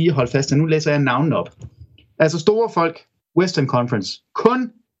 Prøv lige at holde fast, nu læser jeg navnene op. Altså store folk, Western Conference.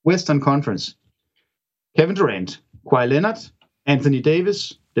 Kun Western Conference. Kevin Durant, Kawhi Leonard, Anthony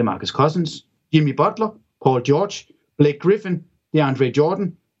Davis, DeMarcus Cousins, Jimmy Butler, Paul George, Blake Griffin, DeAndre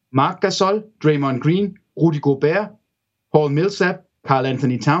Jordan, Marc Gasol, Draymond Green, Rudy Gobert, Paul Millsap, Karl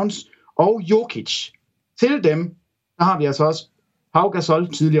Anthony Towns og Jokic. Til dem, der har vi altså også Pau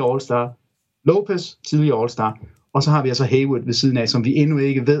Gasol, tidligere All-Star, Lopez, tidligere All-Star, og så har vi altså Hayward ved siden af, som vi endnu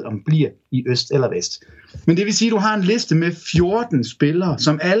ikke ved, om bliver i øst eller vest. Men det vil sige, at du har en liste med 14 spillere,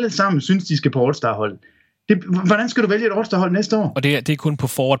 som alle sammen synes, de skal på All-Star-hold. Hvordan skal du vælge et All-Star-hold næste år? Og det er kun på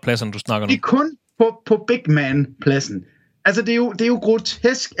forward-pladserne, du snakker om? Det er kun på big man-pladsen. Altså, det er jo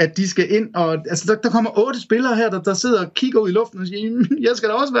grotesk, at de skal ind, og altså, der kommer 8 spillere her, der sidder og kigger ud i luften og siger, jeg skal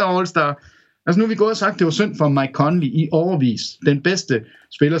da også være All-Star. Altså, nu har vi gået og sagt, det var synd for Mike Conley i årevis. Den bedste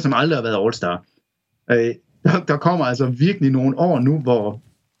spiller, som aldrig har været All-Star. der kommer altså virkelig nogle år nu,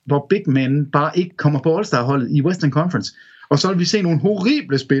 hvor big men bare ikke kommer på All-Star-holdet i Western Conference. Og så vil vi se nogle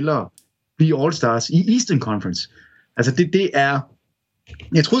horrible spillere blive All-Stars i Eastern Conference. Altså det er...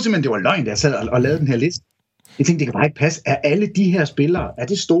 Jeg troede simpelthen, det var løgn, da jeg sad og lavede den her liste. Jeg tænkte, det kan bare ikke passe. Er alle de her spillere, er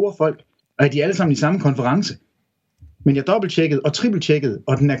det store folk, og er de alle sammen i samme konference? Men jeg dobbelttjekkede og trippeltjekkede,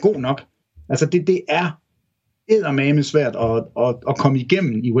 og den er god nok. Altså det er eddermame svært at komme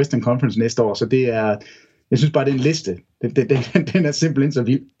igennem i Western Conference næste år, så det er... Jeg synes bare, det er en liste. Den er simpelthen så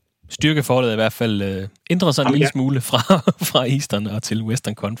vild. Styrkeforholdet er i hvert fald ændret sig en lille smule fra Eastern og til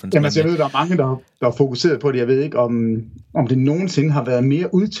Western Conference. Jamen, jeg ved, der er mange, der er fokuseret på det. Jeg ved ikke, om det nogensinde har været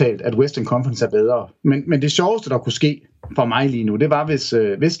mere udtalt, at Western Conference er bedre. Men det sjoveste, der kunne ske for mig lige nu, det var,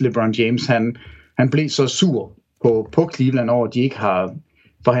 hvis LeBron James han blev så sur på Cleveland over, at de ikke har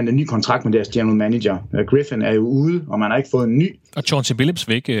forhandlet en ny kontrakt med deres general manager. Griffin er jo ude, og man har ikke fået en ny. Og Chauncey Billups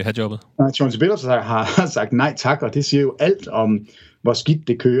vil ikke have jobbet. Chauncey Billups har sagt nej tak, og det siger jo alt om, hvor skidt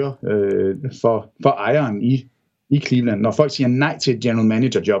det kører for ejeren i Cleveland. Når folk siger nej til et general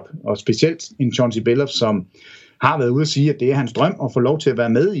manager job, og specielt en Chauncey Billups, som har været ude at sige, at det er hans drøm at få lov til at være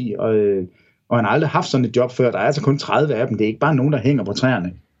med i, og han har aldrig haft sådan et job før. Der er altså kun 30 af dem. Det er ikke bare nogen, der hænger på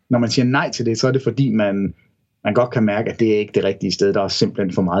træerne. Når man siger nej til det, så er det fordi, man godt kan mærke, at det er ikke det rigtige sted. Der er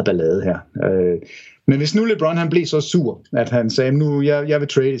simpelthen for meget ballade her. Men hvis nu LeBron han blev så sur, at han sagde, nu jeg vil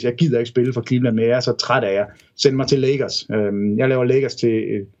trades, jeg gider ikke spille for Cleveland mere, jeg er så træt af jer, send mig til Lakers. Jeg laver Lakers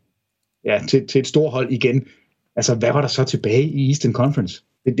til et stort hold igen. Altså, hvad var der så tilbage i Eastern Conference?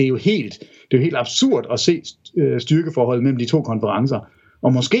 Det er jo helt absurd at se styrkeforholdet mellem de to konferencer.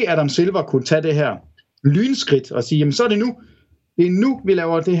 Og måske Adam Silver kunne tage det her lynskridt og sige, jamen så er det nu. Det er nu, vi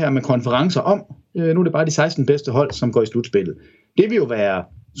laver det her med konferencer om. Nu er det bare de 16 bedste hold, som går i slutspillet. Det vil jo være,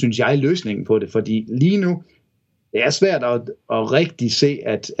 synes jeg, løsningen på det, fordi lige nu, det er svært at rigtig se,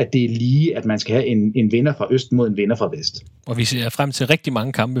 at det er lige, at man skal have en vinder fra øst mod en vinder fra vest. Og vi ser frem til rigtig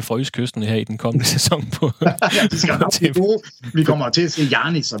mange kampe fra østkysten her i den kommende sæson på. Det skal nok blive gode. Vi kommer til at se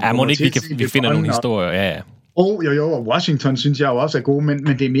Giannis. Ja, må ikke vi finder nogle historier, ja. Og Washington synes jeg jo også er gode, men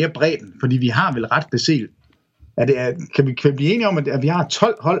det er mere bredden, fordi vi har vel ret beset. Kan vi blive enige om, at vi har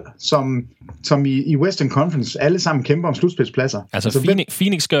 12 hold, som i Western Conference alle sammen kæmper om slutspidspladser? Altså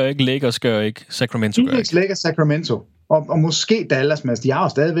Phoenix gør ikke, Lakers gør ikke, Sacramento gør ikke. Phoenix, Lakers, Sacramento. Og måske Dallas, men de har jo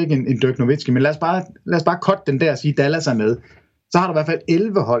stadigvæk en Dirk Nowitzki, men lad os bare cutte den der og sige, at Dallas er med. Så har du i hvert fald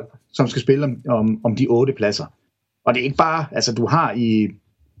 11 hold, som skal spille om de 8 pladser. Og det er ikke bare, altså du har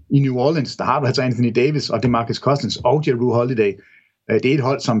i New Orleans, der har du altså Anthony Davis og DeMarcus Cousins og Jrue Holiday. Det er et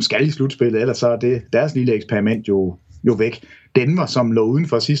hold, som skal i slutspillet, ellers så er det deres lille eksperiment jo væk. Denver, som lå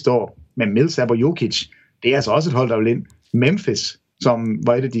udenfor sidste år, med Millsap og Jokic, det er altså også et hold, der vil ind. Memphis, som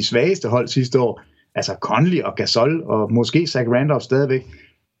var et af de svageste hold sidste år, altså Conley og Gasol, og måske Zach Randolph stadigvæk.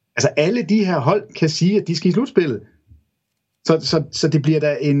 Altså alle de her hold kan sige, at de skal i slutspillet. Så det bliver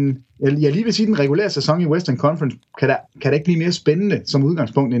da jeg lige vil sige, den regulære sæson i Western Conference, kan der ikke blive mere spændende som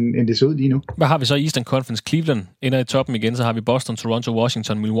udgangspunkt, end det ser ud lige nu. Hvad har vi så i Eastern Conference? Cleveland ender i toppen igen, så har vi Boston, Toronto,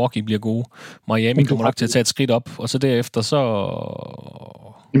 Washington, Milwaukee bliver gode. Miami kommer nok til at tage et skridt op, og så derefter så...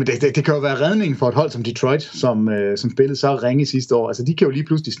 Jamen det kan jo være redningen for et hold som Detroit, som spillede så ringe sidste år. Altså de kan jo lige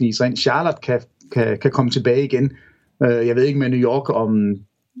pludselig snige sig ind. Charlotte kan komme tilbage igen. Jeg ved ikke med New York,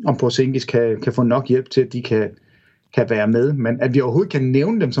 om Porzingis kan få nok hjælp til, at de kan være med, men at vi overhovedet kan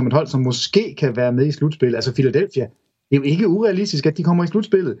nævne dem som et hold, som måske kan være med i slutspillet. Altså Philadelphia, det er jo ikke urealistisk, at de kommer i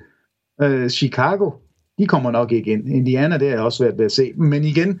slutspillet. Chicago, de kommer nok ikke ind. Indiana, det er også svært ved at se. Men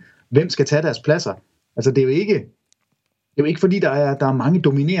igen, hvem skal tage deres pladser? Altså det er jo ikke fordi, der er mange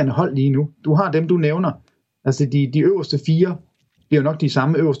dominerende hold lige nu. Du har dem, du nævner. Altså de øverste 4, det er jo nok de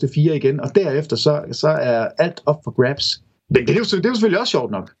samme øverste 4 igen, og derefter så er alt op for grabs. Det er jo selvfølgelig også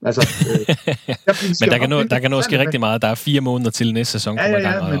sjovt nok. Altså, men der kan nå ske rigtig meget. Der er 4 måneder til næste sæson.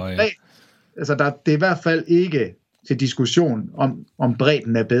 Altså, det er i hvert fald ikke til diskussion om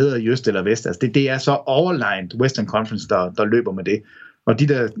bredden er bedre i øst eller vest. Altså, det er så overlegnet Western Conference, der løber med det. Og de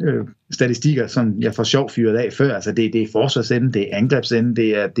der statistikker, som jeg får sjovt fyret af før, altså det er forsvarsenden, det er angrebsenden,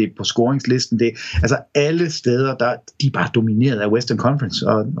 det er på scoringslisten, det er altså alle steder, de er bare domineret af Western Conference,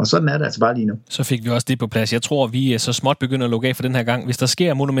 og sådan er det altså bare lige nu. Så fik vi også det på plads. Jeg tror, vi så småt begynder at lukke af for den her gang. Hvis der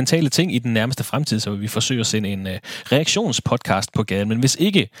sker monumentale ting i den nærmeste fremtid, så vil vi forsøge at sende en reaktionspodcast på gaden. Men hvis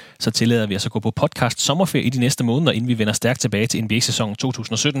ikke, så tillader vi os at gå på podcast sommerferie i de næste måneder, inden vi vender stærkt tilbage til NBA-sæsonen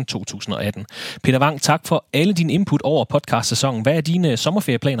 2017-2018. Peter Wang, tak for alle dine input over podcast-sæsonen. Hvad er dine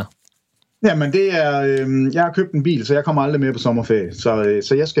sommerferieplaner? Jamen det er, jeg har købt en bil, så jeg kommer aldrig mere på sommerferie.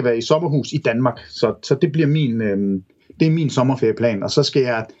 Så jeg skal være i sommerhus i Danmark. Så det bliver min sommerferieplan. Og så skal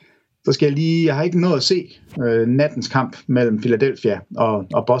jeg så skal jeg har ikke nået at se nattens kamp mellem Philadelphia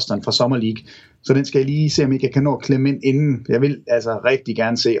og Boston fra Summer League, så den skal jeg lige se, om jeg kan nå at klemme ind inden. Jeg vil altså rigtig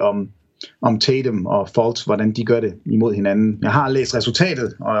gerne se om Tatum og Fultz, hvordan de gør det imod hinanden. Jeg har læst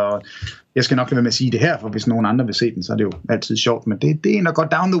resultatet, og jeg skal nok lade være med at sige det her, for hvis nogen andre vil se den, så er det jo altid sjovt, men det er en, der går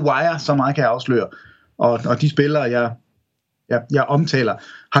down the wire, så meget kan jeg afsløre. Og de spillere, jeg omtaler,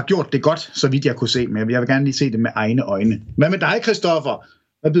 har gjort det godt, så vidt jeg kunne se, men jeg vil gerne lige se det med egne øjne. Hvad med dig, Christoffer?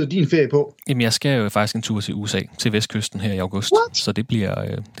 Hvad byder din ferie på? Jamen, jeg skal jo faktisk en tur til USA, til Vestkysten her i august. What? Så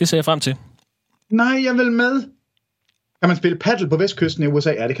det ser jeg frem til. Nej, jeg vil med. Kan man spille paddle på Vestkysten i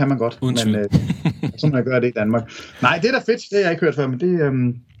USA? Ja, det kan man godt. Uden tvivl. Men så må jeg gøre det i Danmark. Nej, det er da fedt. Det har jeg ikke hørt før, men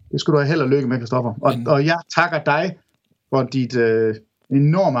det skulle du have held og lykke med, Christoffer. Og jeg takker dig for dit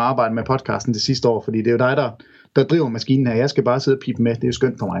enorme arbejde med podcasten det sidste år, fordi det er jo dig, der driver maskinen her. Jeg skal bare sidde og pipe med. Det er jo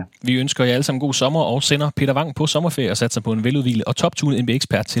skønt for mig. Vi ønsker jer alle sammen god sommer og sender Peter Wang på sommerferie og satser på en veludhvilet og toptunet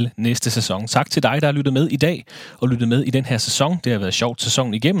NBA-ekspert til næste sæson. Tak til dig, der har lyttet med i dag og lyttet med i den her sæson. Det har været sjovt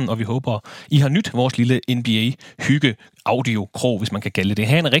sæsonen igennem, og vi håber, I har nyt vores lille NBA-hygge audio-krog, hvis man kan kalde det.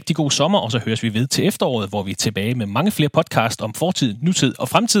 Ha' en rigtig god sommer, og så høres vi ved til efteråret, hvor vi er tilbage med mange flere podcast om fortid, nutid og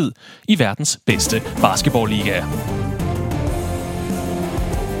fremtid i verdens bedste basketballliga.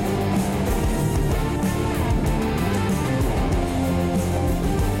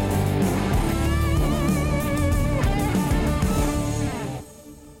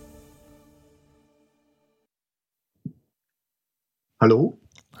 Hello?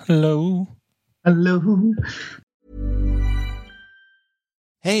 Hello? Hello?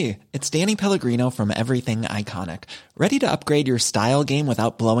 Hey, it's Danny Pellegrino from Everything Iconic. Ready to upgrade your style game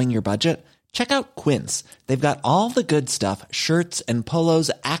without blowing your budget? Check out Quince. They've got all the good stuff, shirts and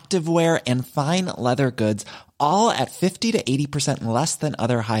polos, activewear, and fine leather goods, all at 50 to 80% less than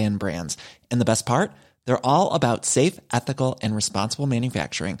other high-end brands. And the best part? They're all about safe, ethical, and responsible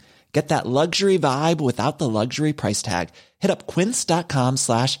manufacturing. Get that luxury vibe without the luxury price tag. Hit up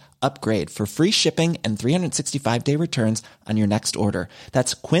quince.com/upgrade for free shipping and 365-day returns on your next order.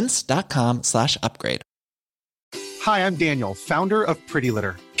 That's quince.com/upgrade. Hi, I'm Daniel, founder of Pretty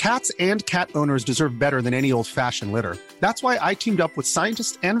Litter. Cats and cat owners deserve better than any old-fashioned litter. That's why I teamed up with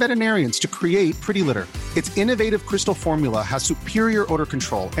scientists and veterinarians to create Pretty Litter. Its innovative crystal formula has superior odor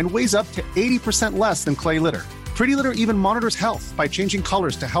control and weighs up to 80% less than clay litter. Pretty Litter even monitors health by changing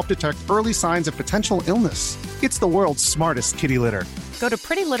colors to help detect early signs of potential illness. It's the world's smartest kitty litter. Go to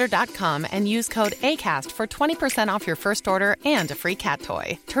prettylitter.com and use code ACAST for 20% off your first order and a free cat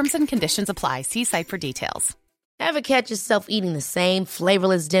toy. Terms and conditions apply. See site for details. Ever catch yourself eating the same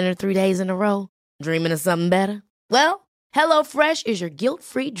flavorless dinner 3 days in a row? Dreaming of something better? Well, HelloFresh is your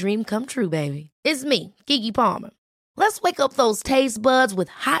guilt-free dream come true, baby. It's me, Keke Palmer. Let's wake up those taste buds with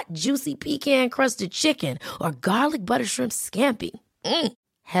hot, juicy pecan-crusted chicken or garlic butter shrimp scampi.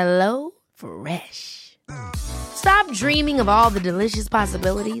 Hello Fresh. Stop dreaming of all the delicious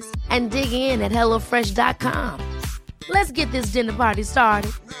possibilities and dig in at HelloFresh.com. Let's get this dinner party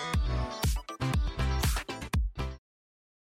started.